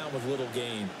one down with little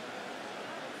gain.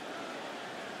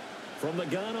 From the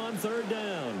gun on 3rd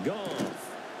down, Goff.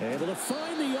 Able to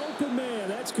find the open man.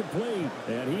 That's complete.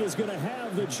 And he is going to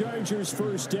have the Chargers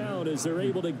first down as they're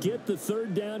able to get the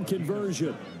 3rd down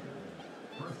conversion.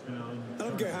 I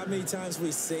don't care how many times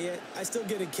we see it. I still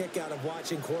get a kick out of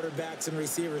watching quarterbacks and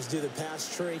receivers do the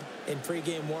pass tree in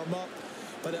pregame warm-up.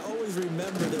 But I always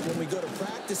remember that when we go to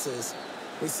practices,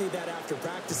 we see that after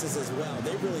practices as well.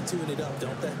 They really tune it up,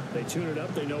 don't they? They tune it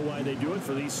up. They know why they do it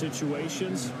for these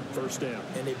situations. First down.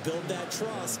 And they build that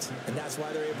trust, and that's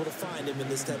why they're able to find him in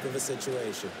this type of a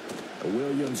situation.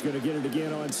 Williams going to get it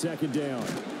again on 2nd down.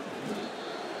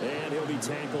 And he'll be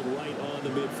tackled right on the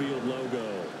midfield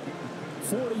logo.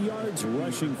 40 yards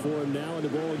rushing for him now in the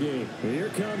ball game. Here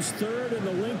comes 3rd and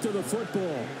the length of the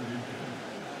football.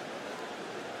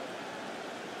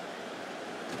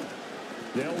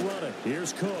 They'll run it.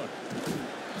 Here's Cook.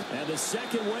 And the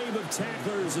second wave of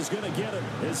tacklers is going to get him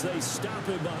as they stop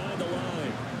him behind the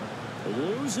line.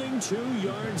 Losing 2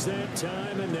 yards that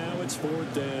time, and now it's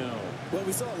 4th down. Well,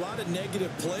 we saw a lot of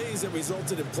negative plays that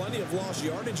resulted in plenty of lost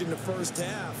yardage in the first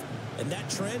half, and that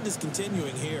trend is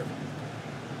continuing here.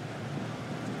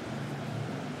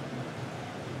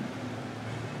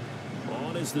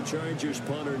 is the Chargers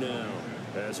punter now,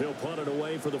 as he'll punt it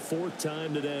away for the 4th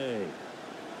time today.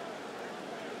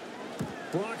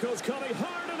 Broncos coming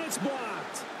hard, and it's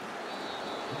blocked.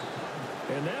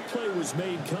 And that play was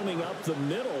made coming up the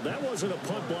middle. That wasn't a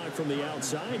punt block from the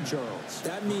outside, Charles.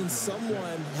 That means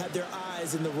someone had their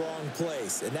eyes in the wrong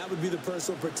place, and that would be the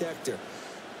personal protector.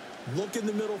 Look in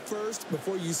the middle first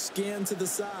before you scan to the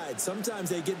side. Sometimes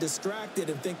they get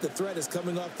distracted and think the threat is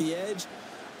coming off the edge.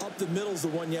 Up the middle is the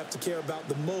one you have to care about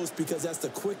the most because that's the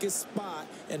quickest spot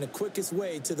and the quickest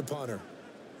way to the punter.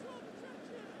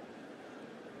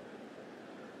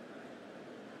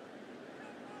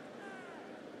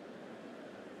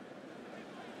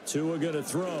 Tua going to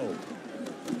throw.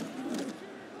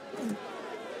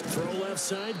 Throw left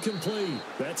side complete.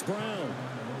 That's Brown.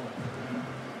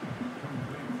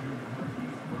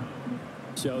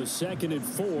 So 2nd and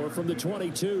 4 from the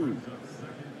 22. 2nd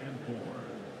and 4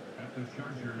 at the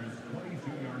Chargers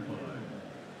 22-yard line.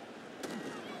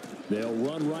 They'll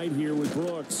run right here with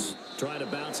Brooks. Trying to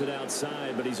bounce it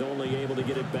outside, but he's only able to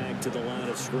get it back to the line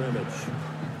of scrimmage.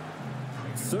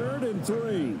 3rd and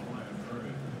 3.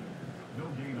 No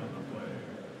gain on the play.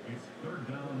 It's 3rd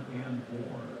down and 4.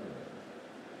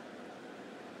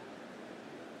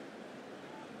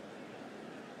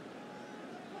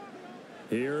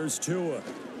 Here's Tua.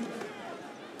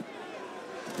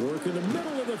 Work in the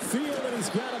middle of the field, and he's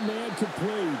got a man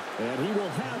complete. And he will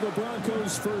have the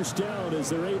Broncos 1st down as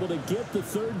they're able to get the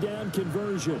 3rd down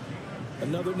conversion.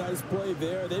 Another nice play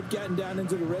there. They've gotten down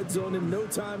into the red zone in no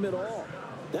time at all.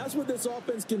 That's what this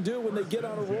offense can do when they get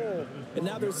on a roll. And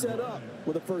now they're set up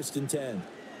with a 1st and 10.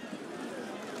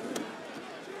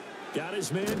 Got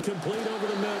his man complete over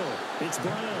the middle. It's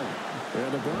Brown.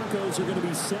 And the Broncos are going to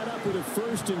be set up with a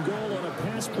 1st and goal on a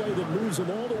pass play that moves them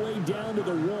all the way down to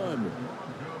the 1.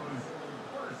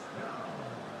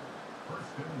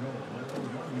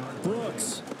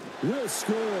 Brooks will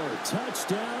score.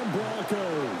 Touchdown,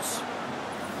 Broncos.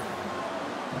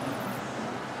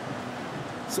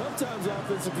 Sometimes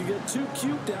offensive can get too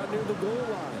cute down near the goal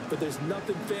line, but there's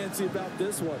nothing fancy about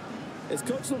this one. As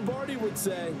Coach Lombardi would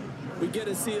say, we get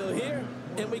a seal here,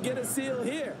 and we get a seal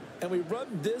here, and we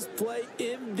run this play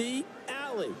in the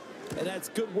alley. And that's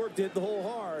good work to hit the hole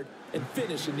hard and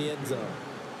finish in the end zone.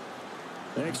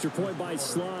 Extra point by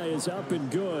Sly is up and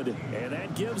good, and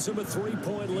that gives him a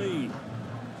 3-point lead.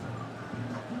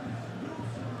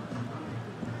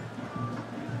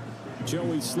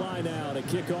 Joey Sly now to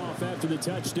kick off after the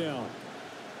touchdown.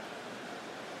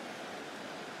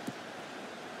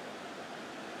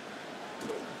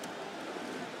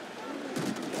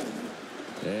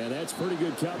 And that's pretty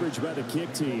good coverage by the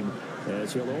kick team,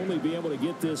 as he'll only be able to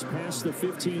get this past the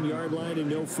 15-yard line and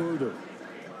no further.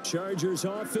 Chargers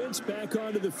offense back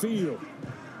onto the field.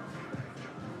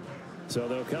 So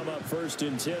they'll come up 1st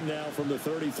and 10 now from the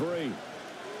 33.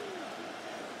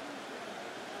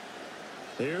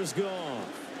 Here's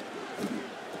Goff.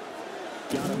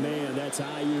 Got a man. That's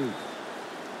Ayuk.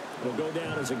 It'll go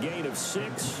down as a gain of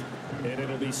 6, and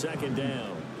it'll be 2nd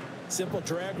down. Simple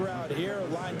drag route here,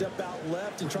 lined up out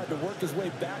left and tried to work his way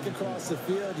back across the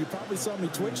field. You probably saw me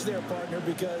twitch there, partner,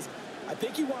 because I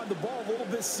think he wanted the ball a little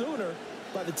bit sooner.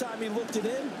 By the time he looked it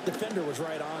in, defender was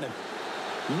right on him.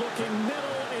 Looking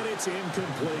middle, and it's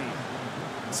incomplete.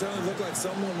 It certainly looked like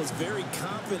someone was very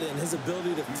confident in his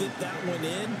ability to fit that one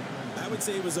in. I would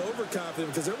say he was overconfident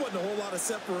because there wasn't a whole lot of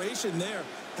separation there.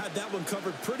 Had that one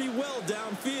covered pretty well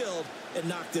downfield and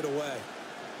knocked it away.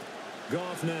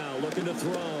 Goff now looking to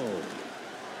throw.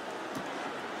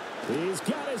 He's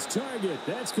got his target.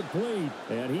 That's complete.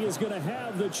 And he is going to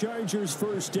have the Chargers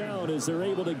 1st down as they're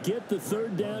able to get the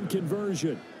 3rd down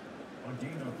conversion.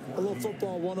 A little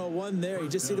football 101 there. You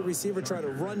just see the receiver try to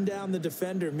run down the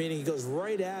defender, meaning he goes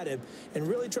right at him and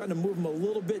really trying to move him a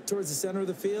little bit towards the center of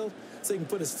the field so he can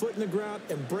put his foot in the ground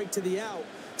and break to the out,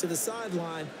 to the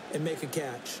sideline, and make a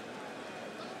catch.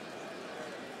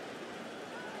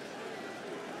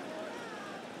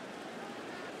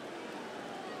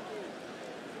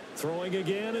 Throwing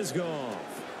again is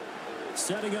Goff.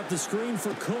 Setting up the screen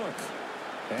for Cook.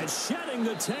 And shedding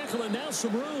the tackle, and now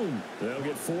some room. They'll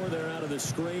get 4 there out of the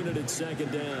screen, and it's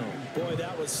 2nd down. Boy,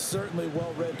 that was certainly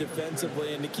well read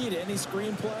defensively. And the key to any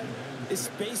screenplay is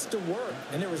space to work.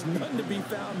 And there was none to be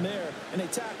found there. And they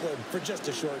tackle him for just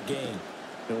a short gain.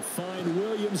 They'll find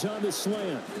Williams on the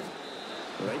slant.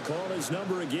 They call his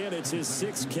number again. It's his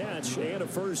 6th catch and a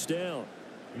 1st down.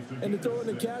 And the throw and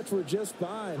the catch were just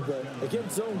fine. But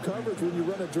against zone coverage, when you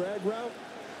run a drag route,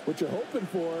 what you're hoping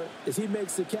for is he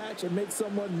makes the catch and makes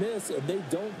someone miss, and they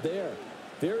don't there.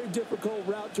 Very difficult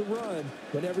route to run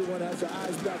when everyone has their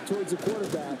eyes back towards the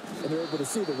quarterback and they're able to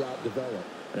see the route develop.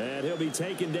 And he'll be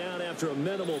taken down after a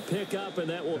minimal pickup, and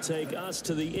that will take us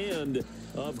to the end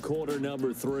of quarter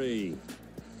number 3.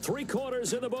 3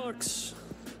 quarters in the books.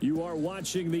 You are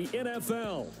watching the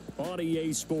NFL on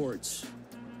EA Sports.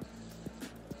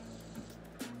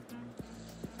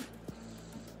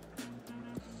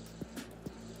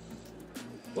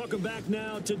 Welcome back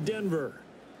now to Denver.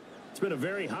 It's been a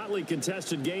very hotly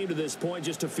contested game to this point.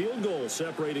 Just a field goal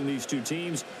separating these two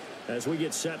teams as we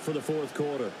get set for the 4th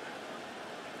quarter.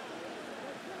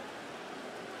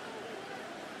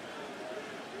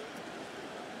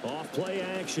 Off play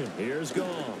action. Here's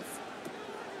Goff.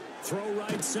 Throw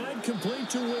right side, complete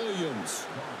to Williams.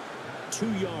 2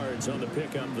 yards on the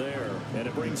pickup there, and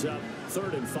it brings up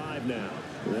 3rd and 5 now.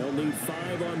 They'll need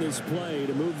 5 on this play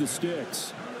to move the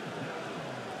sticks.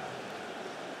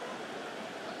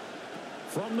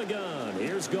 From the gun,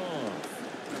 here's Goff.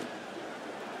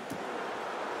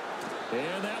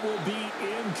 And that will be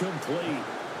incomplete.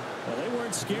 Well, they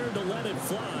weren't scared to let it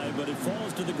fly, but it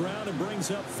falls to the ground and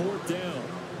brings up 4th down.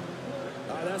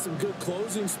 That's some good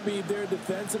closing speed there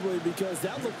defensively, because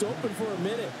that looked open for a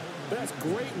minute. But that's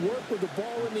great work with the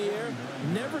ball in the air.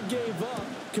 Never gave up,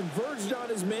 converged on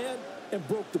his man, and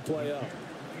broke the play up.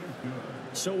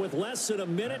 So with less than a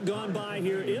minute gone by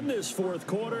here in this 4th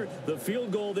quarter, the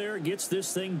field goal there gets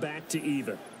this thing back to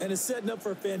even. And it's setting up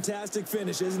for a fantastic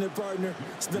finish, isn't it, partner?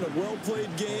 It's been a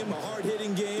well-played game, a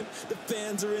hard-hitting game. The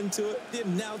fans are into it. The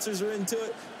announcers are into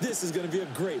it. This is going to be a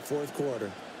great 4th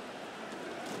quarter.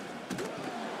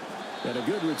 And a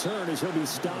good return as he'll be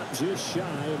stopped just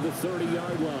shy of the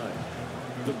 30-yard line.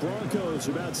 The Broncos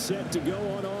about set to go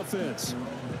on offense.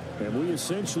 And we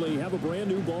essentially have a brand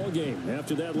new ball game.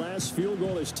 After that last field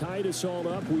goal has tied us all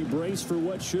up, we brace for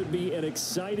what should be an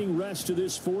exciting rest of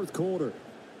this 4th quarter.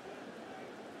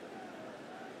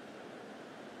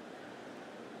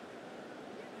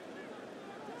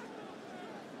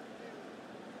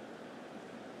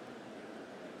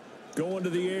 Going to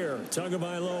the air,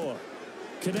 Tagovailoa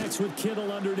connects with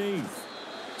Kittle underneath.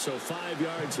 So 5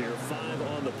 yards here, 5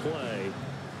 on the play,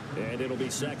 and it'll be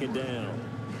 2nd down.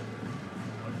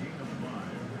 A gain of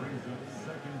 5 brings up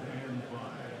 2nd and 5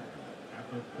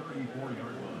 at the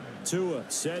 34-yard line. Tua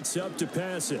sets up to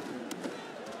pass it.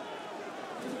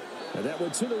 And that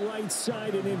one to the right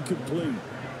side and incomplete.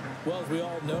 Well, as we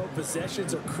all know,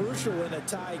 possessions are crucial in a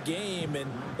tie game,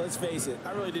 and let's face it,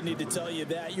 I really didn't need to tell you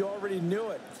that. You already knew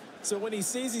it. So when he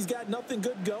sees he's got nothing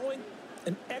good going,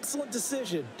 an excellent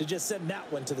decision to just send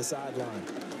that one to the sideline.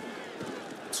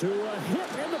 To a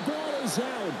hit, and the ball is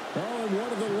out. Oh, and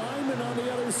one of the linemen on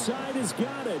the other side has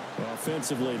got it.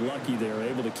 Offensively lucky they're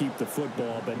able to keep the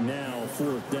football, but now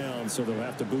 4th down, so they'll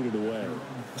have to boot it away.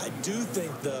 I do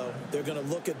think, though, they're going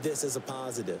to look at this as a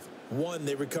positive. 1,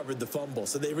 they recovered the fumble,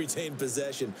 so they retained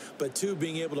possession. But 2,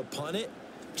 being able to punt it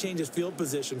changes field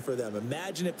position for them.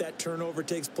 Imagine if that turnover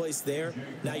takes place there.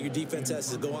 Now your defense has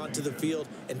to go onto the field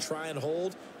and try and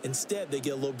hold. Instead, they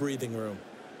get a little breathing room.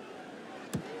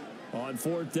 On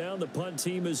 4th down, the punt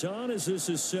team is on as this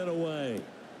is sent away.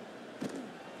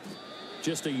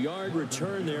 Just a yard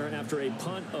return there after a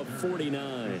punt of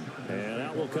 49. And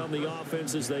out will come the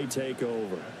offense as they take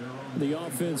over. The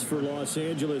offense for Los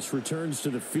Angeles returns to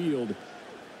the field.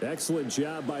 Excellent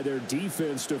job by their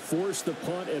defense to force the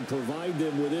punt and provide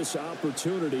them with this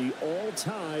opportunity, all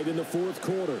tied in the 4th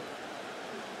quarter.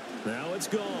 Now it's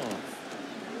gone.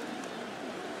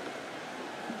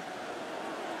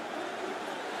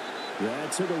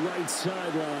 That's to the right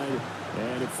sideline,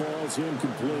 and it falls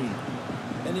incomplete.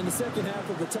 And in the second half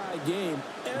of the tie game,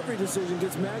 every decision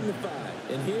gets magnified.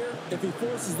 And here, if he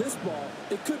forces this ball,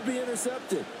 it could be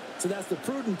intercepted. So that's the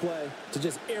prudent play to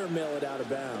just airmail it out of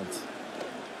bounds.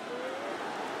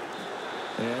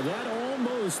 And that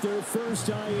almost their first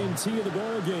INT of the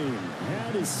ball game.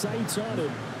 Had his sights on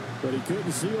it, but he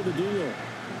couldn't seal the deal.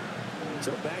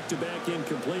 So back-to-back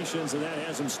incompletions, and that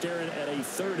has him staring at a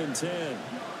 3rd and 10.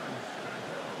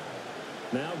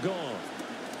 Now gone.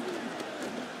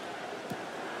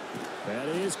 That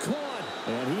is caught.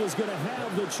 And he is going to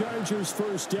have the Chargers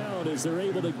first down as they're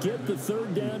able to get the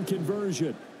 3rd down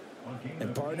conversion.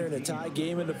 And partner, in a tie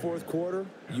game in the 4th quarter,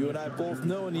 you and I both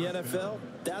know in the NFL,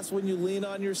 that's when you lean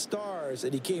on your stars.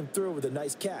 And he came through with a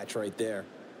nice catch right there.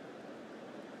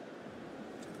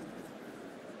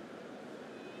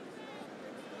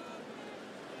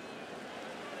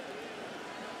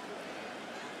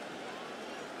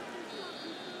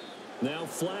 Now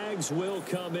flags will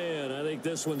come in. I think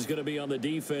this one's going to be on the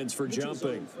defense for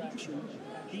jumping.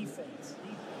 Defense.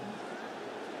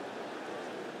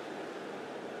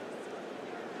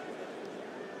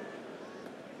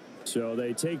 So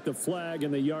they take the flag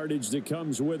and the yardage that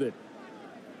comes with it.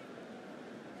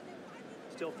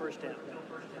 still first down.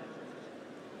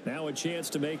 Now a chance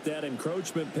to make that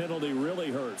encroachment penalty really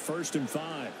hurt. 1st and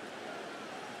 5.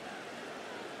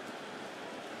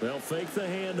 They'll fake the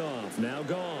handoff. Now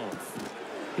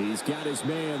Goff. He's got his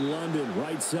man London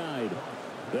right side.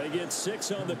 They get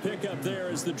 6 on the pickup there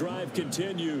as the drive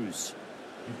continues.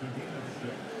 It's a gain of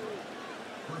 6.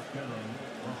 First down,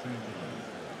 Los Angeles.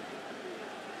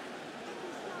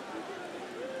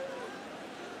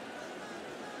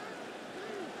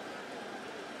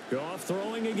 Goff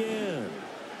throwing again.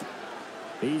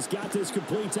 He's got this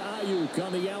complete to Ayuk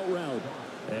on the out route.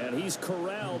 And he's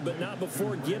corralled, but not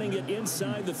before getting it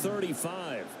inside the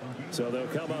 35. So they'll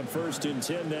come up 1st and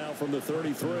 10 now from the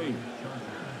 33.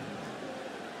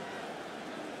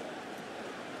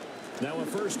 Now a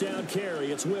 1st down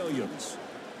carry. It's Williams.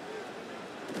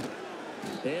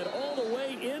 And all the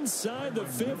way inside the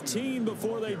 15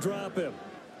 before they drop him.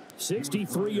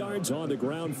 63 yards on the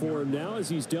ground for him now as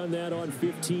he's done that on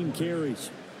 15 carries.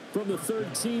 From the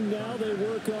 13 now, they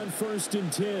work on 1st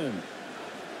and 10.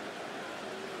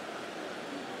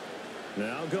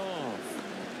 Now Goff.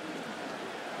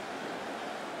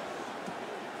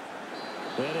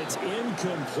 And it's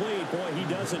incomplete. Boy, he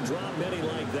doesn't drop many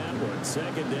like that one.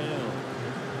 2nd down.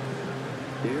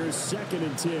 Here's 2nd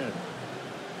and 10.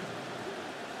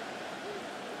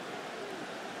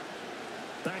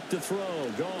 Back to throw.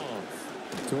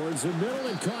 Goff. Towards the middle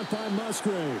and caught by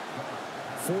Musgrave.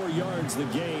 4 yards the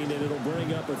gain, and it'll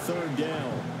bring up a 3rd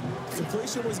down.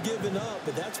 Completion was given up,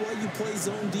 but that's why you play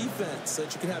zone defense, so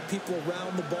that you can have people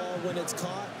around the ball when it's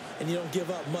caught, and you don't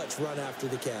give up much run after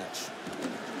the catch.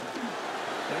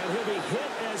 And he'll be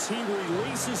hit as he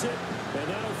releases it, and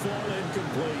that'll fall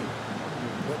incomplete.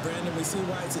 Well, Brandon, we see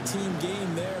why it's a team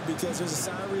game there, because there's a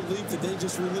sigh of relief that they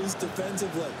just released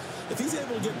defensively. If he's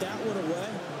able to get that one away,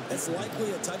 it's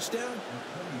likely a touchdown.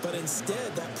 But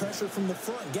instead, that pressure from the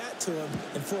front got to him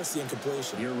and forced the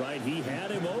incompletion. You're right. He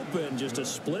had him open, just a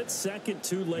split second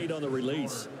too late on the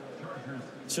release.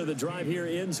 So the drive here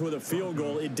ends with a field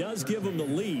goal. It does give them the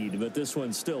lead, but this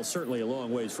one's still certainly a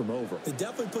long ways from over. It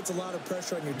definitely puts a lot of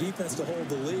pressure on your defense to hold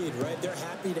the lead, right? They're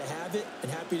happy to have it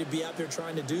and happy to be out there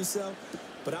trying to do so.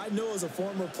 But I know as a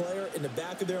former player, in the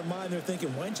back of their mind, they're thinking,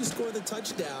 why don't you score the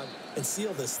touchdown and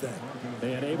seal this thing?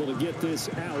 And able to get this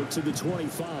out to the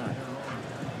 25.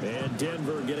 And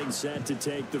Denver getting set to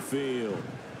take the field.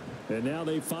 And now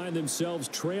they find themselves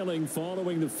trailing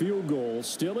following the field goal.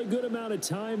 Still a good amount of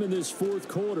time in this 4th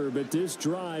quarter, but this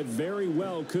drive very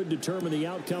well could determine the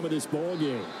outcome of this ball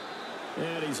game.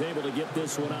 And he's able to get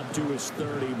this one up to his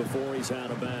 30 before he's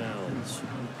out of bounds.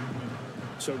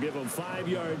 So give him 5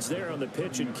 yards there on the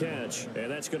pitch and catch, and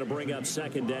that's going to bring up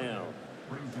 2nd down.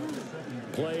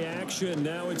 Play action.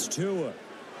 Now it's Tua.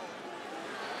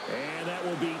 And that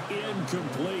will be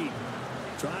incomplete.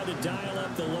 Tried to dial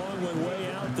up the long one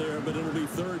way out there, but it'll be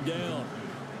 3rd down.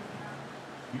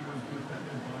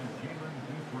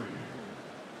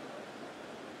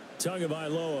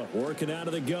 Tagovailoa working out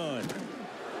of the gun.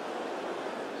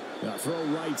 Now throw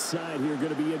right side here, going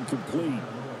to be incomplete.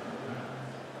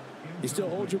 You still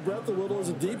hold your breath a little as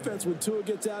a defense when Tua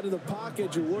gets out of the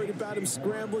pocket. You're worried about him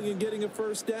scrambling and getting a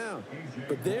 1st down.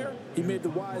 But there, he made the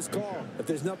wise call. If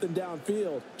there's nothing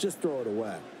downfield, just throw it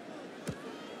away.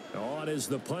 On is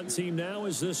the punt team now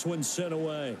as this one's sent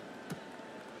away.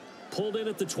 Pulled in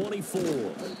at the 24.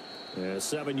 A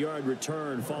 7-yard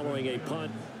return following a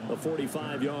punt of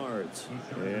 45 yards.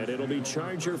 And it'll be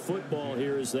Charger football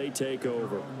here as they take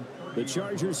over. The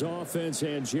Chargers offense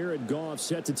and Jared Goff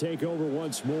set to take over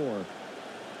once more.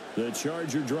 The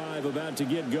Charger drive about to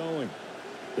get going.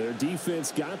 Their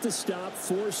defense got the stop,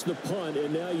 forced the punt,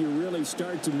 and now you really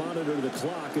start to monitor the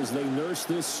clock as they nurse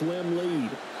this slim lead.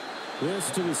 This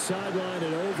to the sideline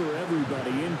and over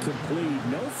everybody, incomplete.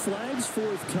 No flags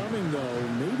forthcoming, though.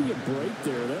 Maybe a break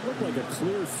there. That looked like a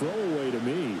clear throwaway to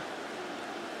me.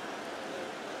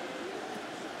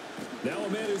 Now a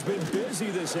man who's been busy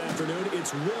this afternoon,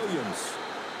 it's Williams.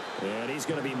 And he's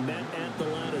going to be met at the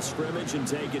line of scrimmage and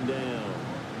taken down.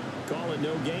 Call it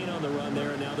no gain on the run there,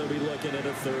 and now they'll be looking at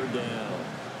a 3rd down.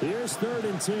 Here's 3rd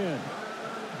and 10.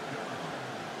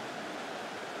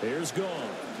 Here's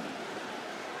Goff.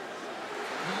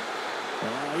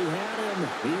 He had him.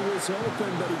 He was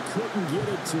open, but he couldn't get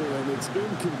it to him. It's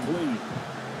incomplete.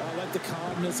 I like the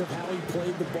calmness of how he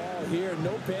played the ball here.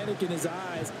 No panic in his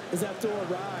eyes as that throw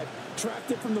arrived.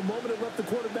 Tracked it from the moment it left the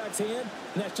quarterback's hand,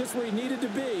 and that's just where he needed to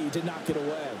be to knock it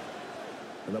away.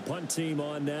 And the punt team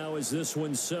on now as this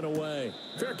one's sent away.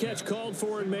 Fair catch called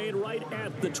for and made right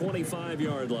at the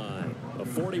 25-yard line. A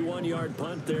 41-yard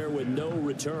punt there with no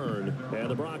return. And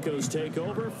the Broncos take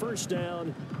over, 1st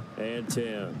down and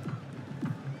 10.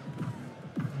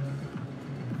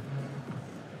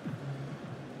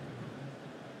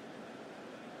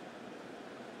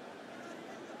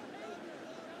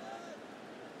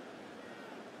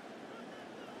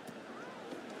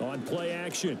 On play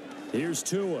action, here's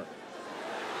Tua.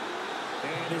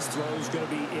 And his throw's going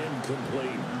to be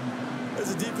incomplete.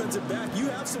 As a defensive back, you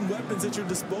have some weapons at your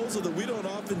disposal that we don't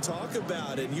often talk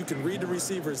about. And you can read the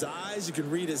receiver's eyes, you can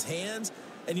read his hands,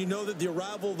 and you know that the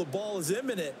arrival of the ball is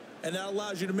imminent, and that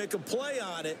allows you to make a play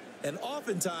on it and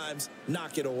oftentimes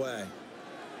knock it away.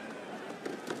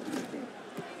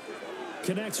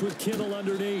 Connects with Kittle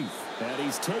underneath. And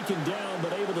he's taken down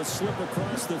but able to slip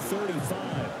across the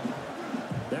 35.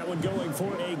 That one going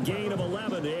for a gain of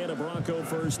 11 and a Bronco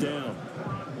first down.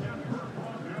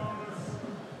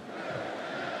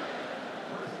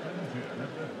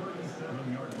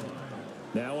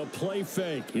 Now a play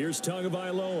fake. Here's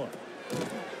Tagovailoa.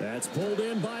 That's pulled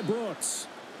in by Brooks.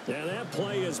 And that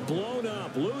play is blown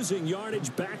up, losing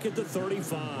yardage back at the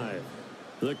 35.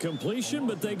 The completion,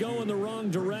 but they go in the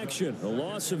wrong direction. A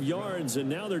loss of yards, and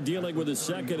now they're dealing with a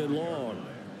 2nd and long.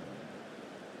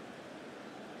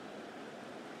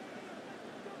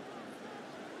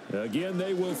 Again,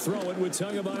 they will throw it with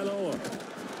Tagovailoa.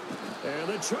 And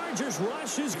the Chargers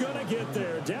rush is going to get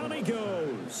there. Down he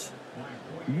goes.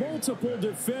 Multiple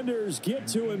defenders get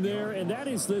to him there, and that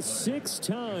is the 6th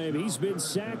time he's been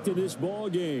sacked in this ball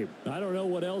game. I don't know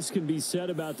what else can be said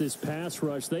about this pass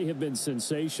rush. They have been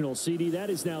sensational. CD, that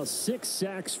is now 6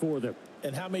 sacks for them.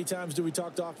 And how many times do we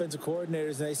talk to offensive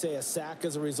coordinators and they say a sack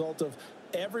is a result of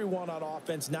everyone on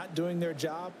offense not doing their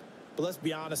job? But let's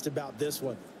be honest about this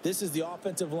one. This is the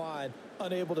offensive line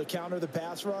unable to counter the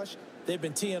pass rush. They've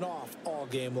been teeing off all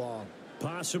game long.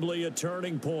 Possibly a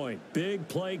turning point. Big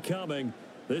play coming.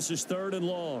 This is 3rd and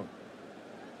long.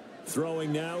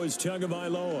 Throwing now is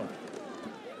Tagovailoa.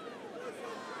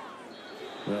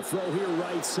 The throw here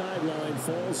right sideline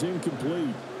falls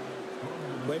incomplete.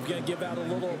 We're going to give out a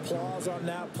little applause on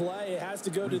that play. It has to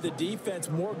go to the defense.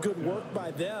 More good work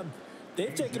by them.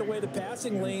 They've taken away the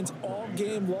passing lanes all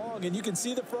game long, and you can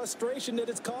see the frustration that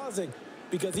it's causing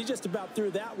because he just about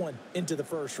threw that one into the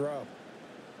first row.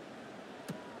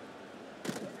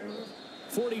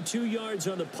 42 yards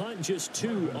on the punt, just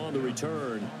 2 on the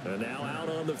return. And now out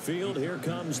on the field, here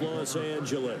comes Los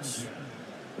Angeles.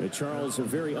 Charles, a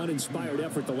very uninspired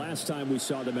effort. The last time we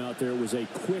saw them out there was a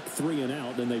quick 3 and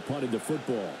out, then they punted the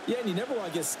football. Yeah, and you never want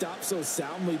to get stopped so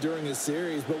soundly during a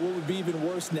series, but what would be even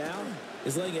worse now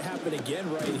is letting it happen again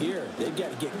right here. They've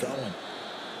got to get going.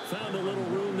 Found a little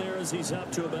room there as he's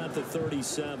up to about the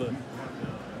 37.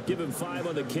 Give him 5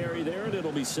 on the carry there, and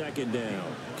it'll be 2nd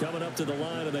down. Coming up to the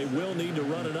line, and they will need to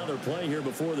run another play here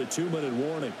before the 2-minute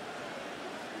warning.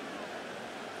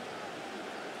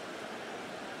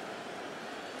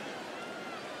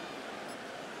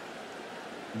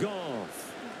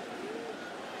 Goff.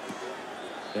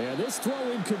 And this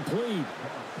throw incomplete.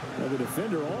 Now the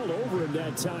defender all over him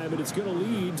that time, and it's going to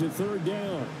lead to 3rd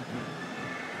down.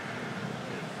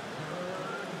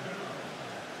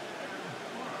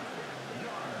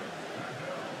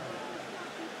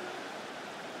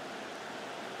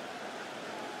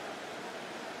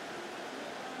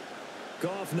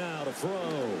 Goff now to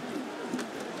throw.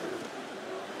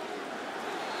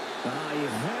 He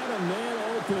had a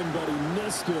man open, but he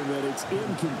missed him, and it's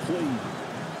incomplete.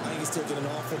 I think he's taking an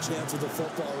awful chance with the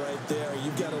football right there.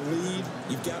 You've got to lead,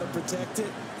 you've got to protect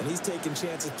it, and he's taking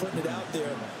chances putting it out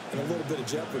there in a little bit of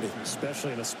jeopardy.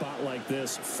 Especially in a spot like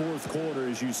this, 4th quarter,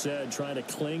 as you said, trying to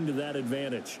cling to that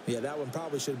advantage. Yeah, that one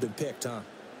probably should have been picked, huh?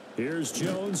 Here's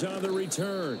Jones on the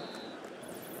return.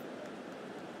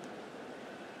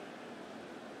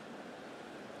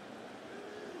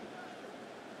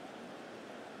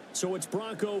 So it's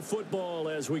Bronco football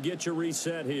as we get you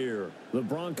reset here. The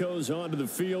Broncos onto the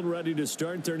field, ready to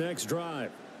start their next drive.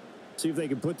 See if they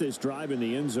can put this drive in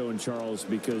the end zone, Charles,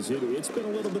 because it's been a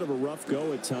little bit of a rough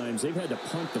go at times. They've had to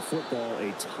punt the football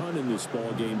a ton in this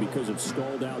ball game because of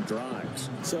stalled out drives.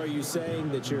 So are you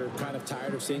saying that you're kind of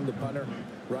tired of seeing the punter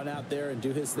run out there and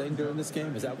do his thing during this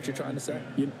game? Is that what you're trying to say?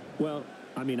 Well,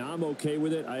 I mean, I'm okay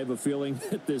with it. I have a feeling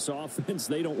that this offense,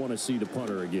 they don't want to see the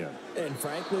punter again. And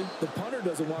frankly, the punter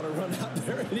doesn't want to run out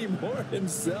there anymore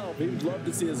himself. He would love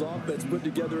to see his offense put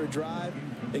together a drive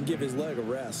and give his leg a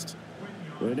rest.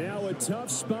 And now a tough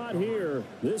spot here.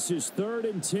 This is 3rd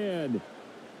and 10.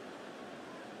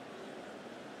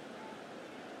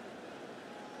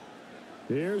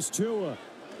 Here's Tua.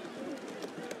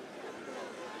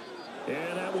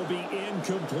 And that will be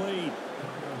incomplete.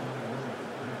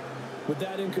 With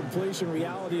that incompletion,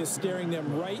 reality is staring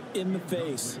them right in the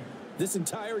face. This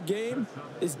entire game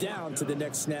is down to the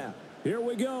next snap. Here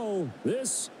we go.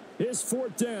 This is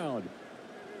 4th down.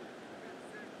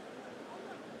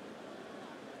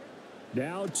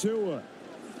 Now Tua.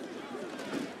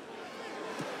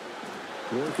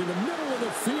 Working the middle of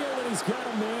the field, and he's got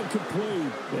a man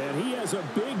complete. And he has a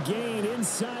big gain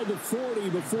inside the 40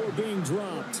 before being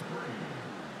dropped.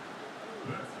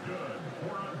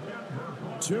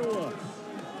 Tua.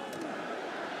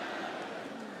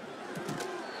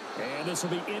 And this will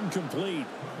be incomplete.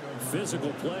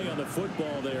 Physical play on the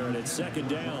football there, and it's second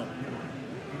down.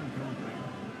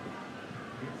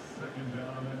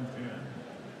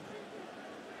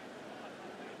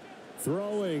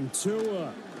 Throwing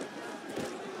Tua.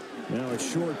 Now a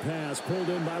short pass pulled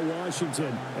in by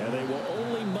Washington. And they will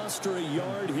only muster a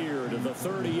yard here to the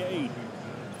 38.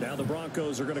 Now the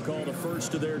Broncos are going to call the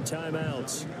first of their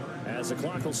timeouts, as the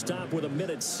clock will stop with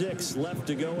 1:06 left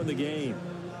to go in the game.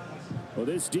 Well,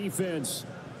 this defense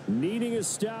needing a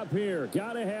stop here.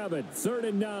 Got to have it. 3rd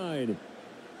and 9.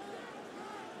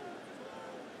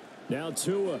 Now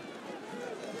Tua.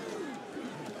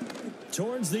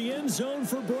 Towards the end zone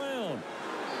for Brown.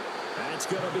 That's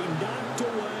going to be knocked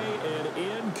away and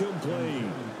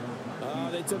incomplete.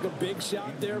 They took a big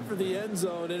shot there for the end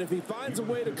zone, and if he finds a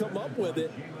way to come up with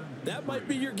it, that might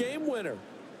be your game winner.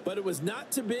 But it was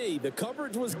not to be. The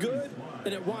coverage was good,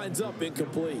 and it winds up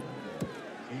incomplete.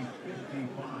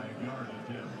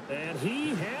 And he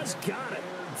has got it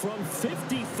from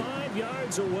 55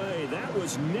 yards away. That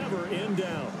was never in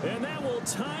doubt. And that will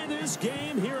tie this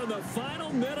game here in the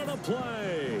final minute of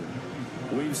play.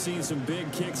 We've seen some big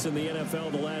kicks in the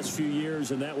NFL the last few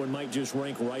years, and that one might just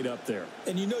rank right up there.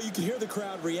 And you know, you can hear the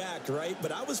crowd react, right?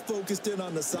 But I was focused in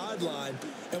on the sideline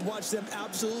and watched them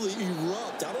absolutely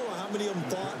erupt. I don't know how many of them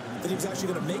thought that he was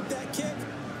actually going to make that kick,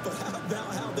 but how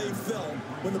about how they felt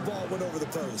when the ball went over the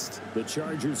post. The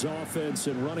Chargers offense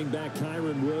and running back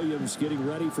Kyron Williams getting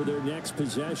ready for their next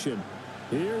possession.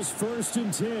 Here's 1st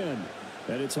and 10.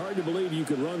 And it's hard to believe you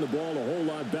can run the ball a whole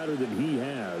lot better than he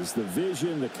has. The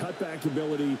vision, the cutback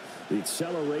ability, the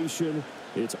acceleration,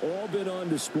 it's all been on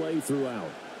display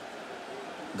throughout.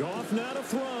 Goff now to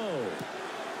throw.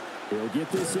 He'll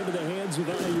get this into the hands of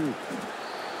Ayuk.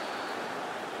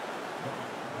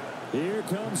 Here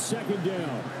comes 2nd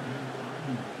down.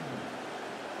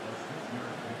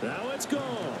 Now it's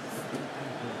Goff.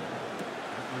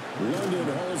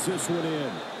 London hauls this one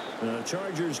in. The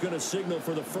Chargers going to signal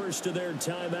for the first of their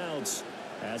timeouts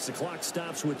as the clock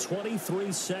stops with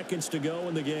 23 seconds to go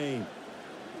in the game.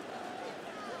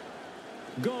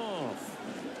 Goff.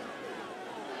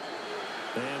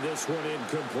 And this one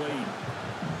incomplete.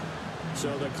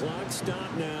 So the clock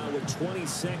stopped now with 20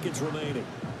 seconds remaining.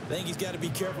 I think he's got to be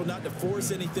careful not to force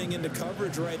anything into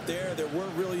coverage right there. There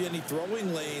weren't really any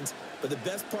throwing lanes, but the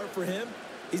best part for him,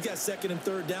 he's got 2nd and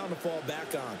 3rd down to fall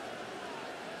back on.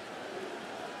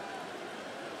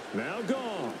 Now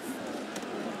Goff.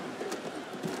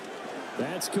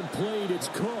 That's complete. It's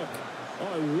Cook.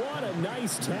 Oh, what a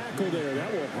nice tackle there.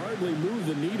 That will hardly move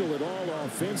the needle at all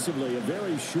offensively. A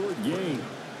very short gain.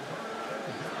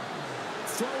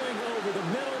 Throwing over the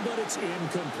middle, but it's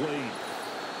incomplete.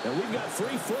 And we've got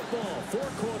free football. 4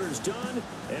 quarters done,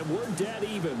 and we're dead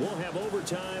even. We'll have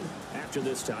overtime after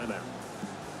this timeout.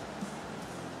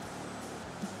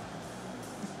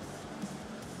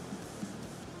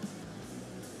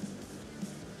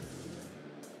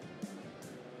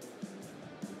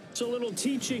 A little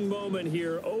teaching moment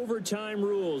here. Overtime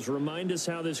rules. Remind us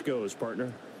how this goes,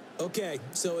 partner. Okay,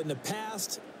 so in the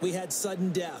past, we had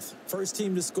sudden death. First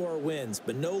team to score wins,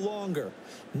 but no longer.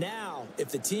 Now, if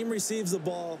the team receives the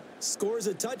ball, scores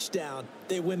a touchdown,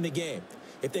 they win the game.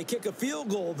 If they kick a field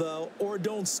goal, though, or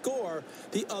don't score,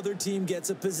 the other team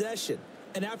gets a possession.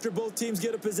 And after both teams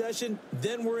get a possession,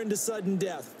 then we're into sudden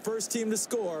death. First team to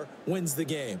score wins the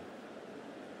game.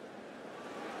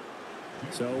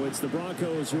 So it's the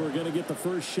Broncos who are going to get the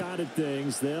first shot at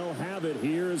things. They'll have it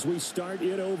here as we start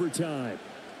in overtime.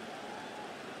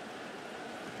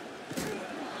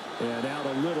 And out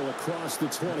a little across the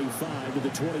 25 to the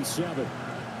 27.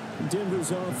 Denver's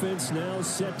offense now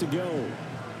set to go.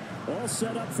 All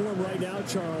set up for him right now,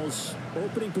 Charles.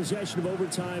 Opening possession of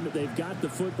overtime. They've got the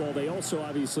football. They also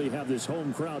obviously have this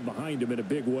home crowd behind them in a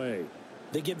big way.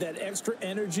 They get that extra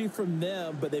energy from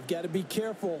them, but they've got to be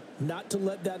careful not to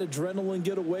let that adrenaline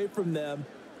get away from them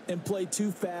and play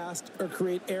too fast or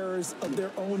create errors of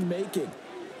their own making.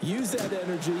 Use that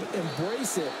energy,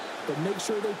 embrace it, but make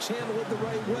sure they channel it the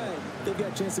right way. They've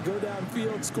got a chance to go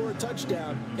downfield, score a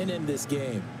touchdown, and end this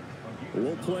game.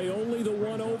 We'll play only the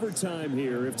one overtime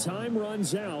here. If time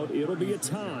runs out, it'll be a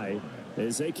tie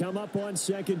as they come up on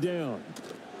 2nd down.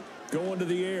 Going to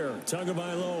the air,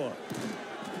 Tagovailoa.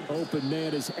 Open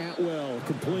man is Atwell,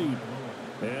 complete.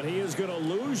 And he is going to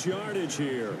lose yardage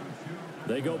here.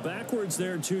 They go backwards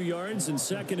there 2 yards, and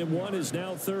 2nd and 1 is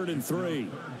now 3rd and 3.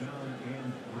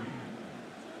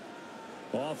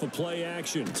 Off of play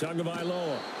action,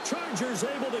 Tagovailoa. Chargers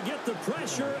able to get the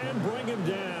pressure and bring him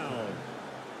down.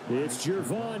 It's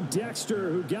Gervon Dexter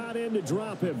who got in to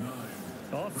drop him.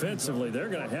 Offensively, they're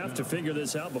going to have to figure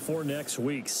this out before next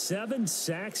week. 7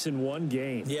 sacks in one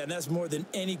game. Yeah, and that's more than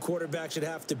any quarterback should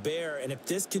have to bear. And if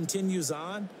this continues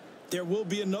on, there will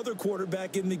be another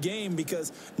quarterback in the game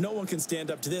because no one can stand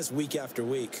up to this week after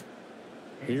week.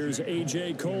 Here's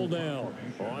A.J. Cole now,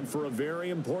 on for a very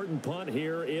important punt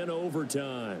here in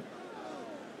overtime.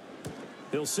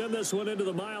 He'll send this one into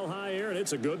the mile-high air, and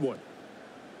it's a good one.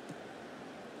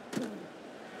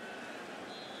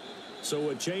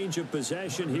 So a change of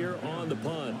possession here on the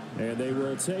punt. And they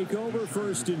will take over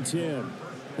 1st and 10.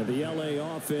 And the L.A.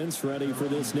 offense ready for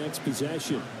this next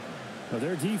possession. Now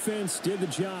their defense did the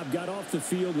job, got off the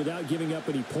field without giving up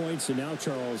any points. And now,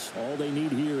 Charles, all they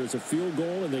need here is a field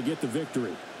goal, and they get the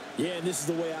victory. Yeah, and this is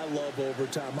the way I love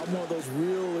overtime. I'm one of those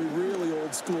really, really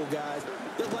old school guys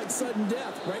that like sudden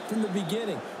death right from the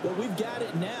beginning. Well, we've got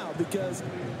it now because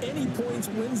any points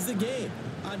wins the game.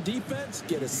 On defense,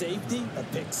 get a safety, a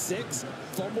pick 6,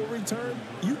 fumble return,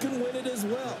 you can win it as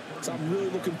well. So I'm really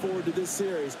looking forward to this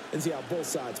series and see how both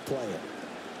sides play it.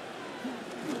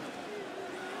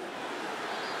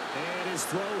 And his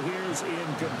throw here is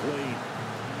incomplete.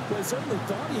 Well, he certainly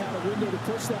thought he had a window to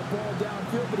push that ball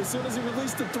downfield, but as soon as he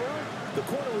released the throw, the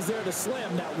corner was there to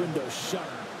slam that window shut.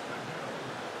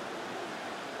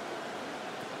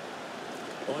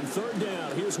 On 3rd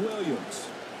down, here's Williams.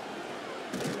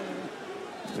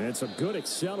 And some good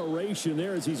acceleration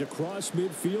there as he's across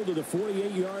midfield to the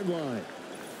 48-yard line.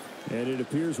 And it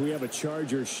appears we have a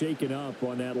Charger shaken up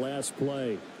on that last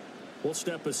play. We'll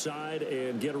step aside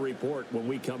and get a report when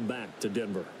we come back to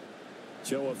Denver.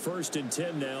 So a 1st and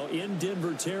 10 now in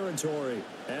Denver territory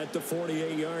at the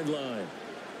 48-yard line.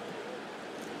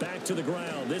 Back to the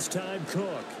ground, this time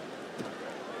Cook.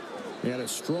 And a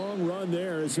strong run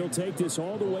there as he'll take this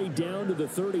all the way down to the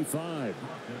 35.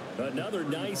 Another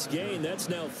nice gain. That's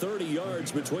now 30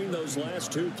 yards between those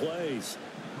last 2 plays.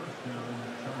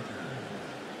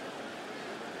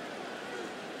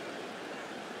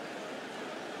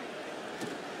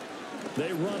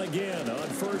 They run again on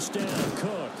 1st down.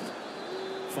 Cook.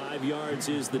 5 yards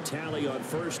is the tally on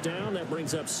 1st down. That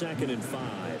brings up 2nd and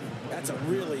 5. That's a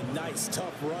really nice,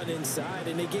 tough run inside,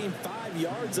 and they gained 5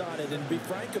 yards on it. And to be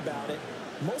frank about it,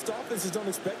 most offenses don't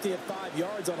expect to get 5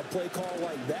 yards on a play call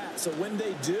like that. So when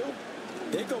they do,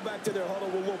 they go back to their huddle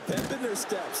with a little pep in their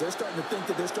steps. They're starting to think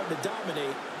that they're starting to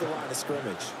dominate the line of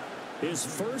scrimmage. His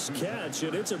first catch,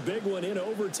 and it's a big one in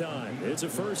overtime. It's a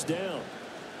 1st down.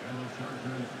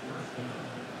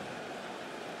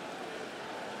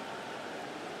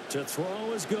 To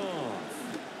throw is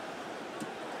Goff.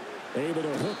 Able to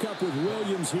hook up with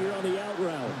Williams here on the out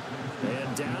route.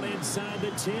 And down inside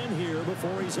the 10 here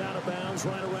before he's out of bounds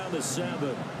right around the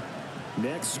 7.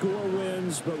 Next score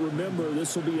wins, but remember,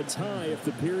 this will be a tie if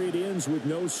the period ends with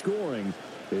no scoring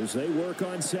as they work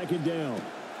on 2nd down.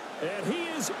 And he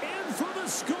is in for the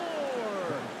score.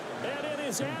 And it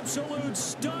is absolute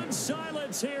stunned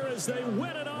silence here as they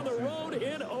win it on the road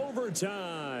in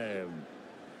overtime.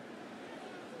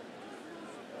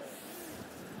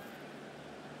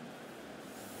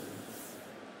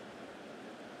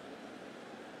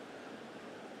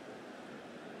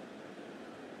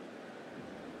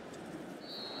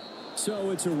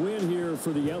 So it's a win here for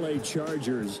the L.A.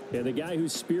 Chargers. And the guy who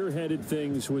spearheaded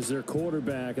things was their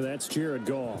quarterback, and that's Jared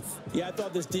Goff. Yeah, I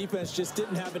thought this defense just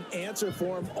didn't have an answer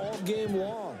for him all game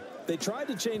long. They tried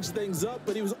to change things up,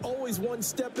 but he was always one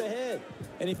step ahead.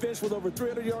 And he finished with over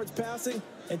 300 yards passing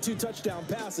and 2 touchdown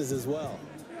passes as well.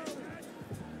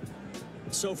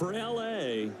 So for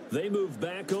L.A., they move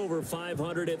back over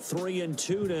 500 at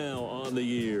 3-2 now on the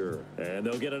year. And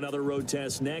they'll get another road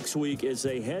test next week as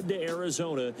they head to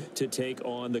Arizona to take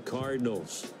on the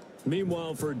Cardinals.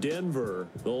 Meanwhile, for Denver,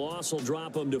 the loss will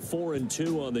drop them to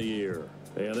 4-2 on the year.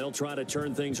 And they'll try to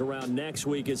turn things around next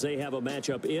week as they have a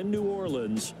matchup in New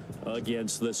Orleans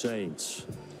against the Saints.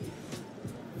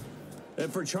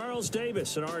 And for Charles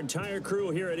Davis and our entire crew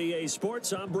here at EA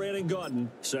Sports, I'm Brandon Gaudin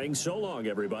saying so long,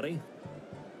 everybody.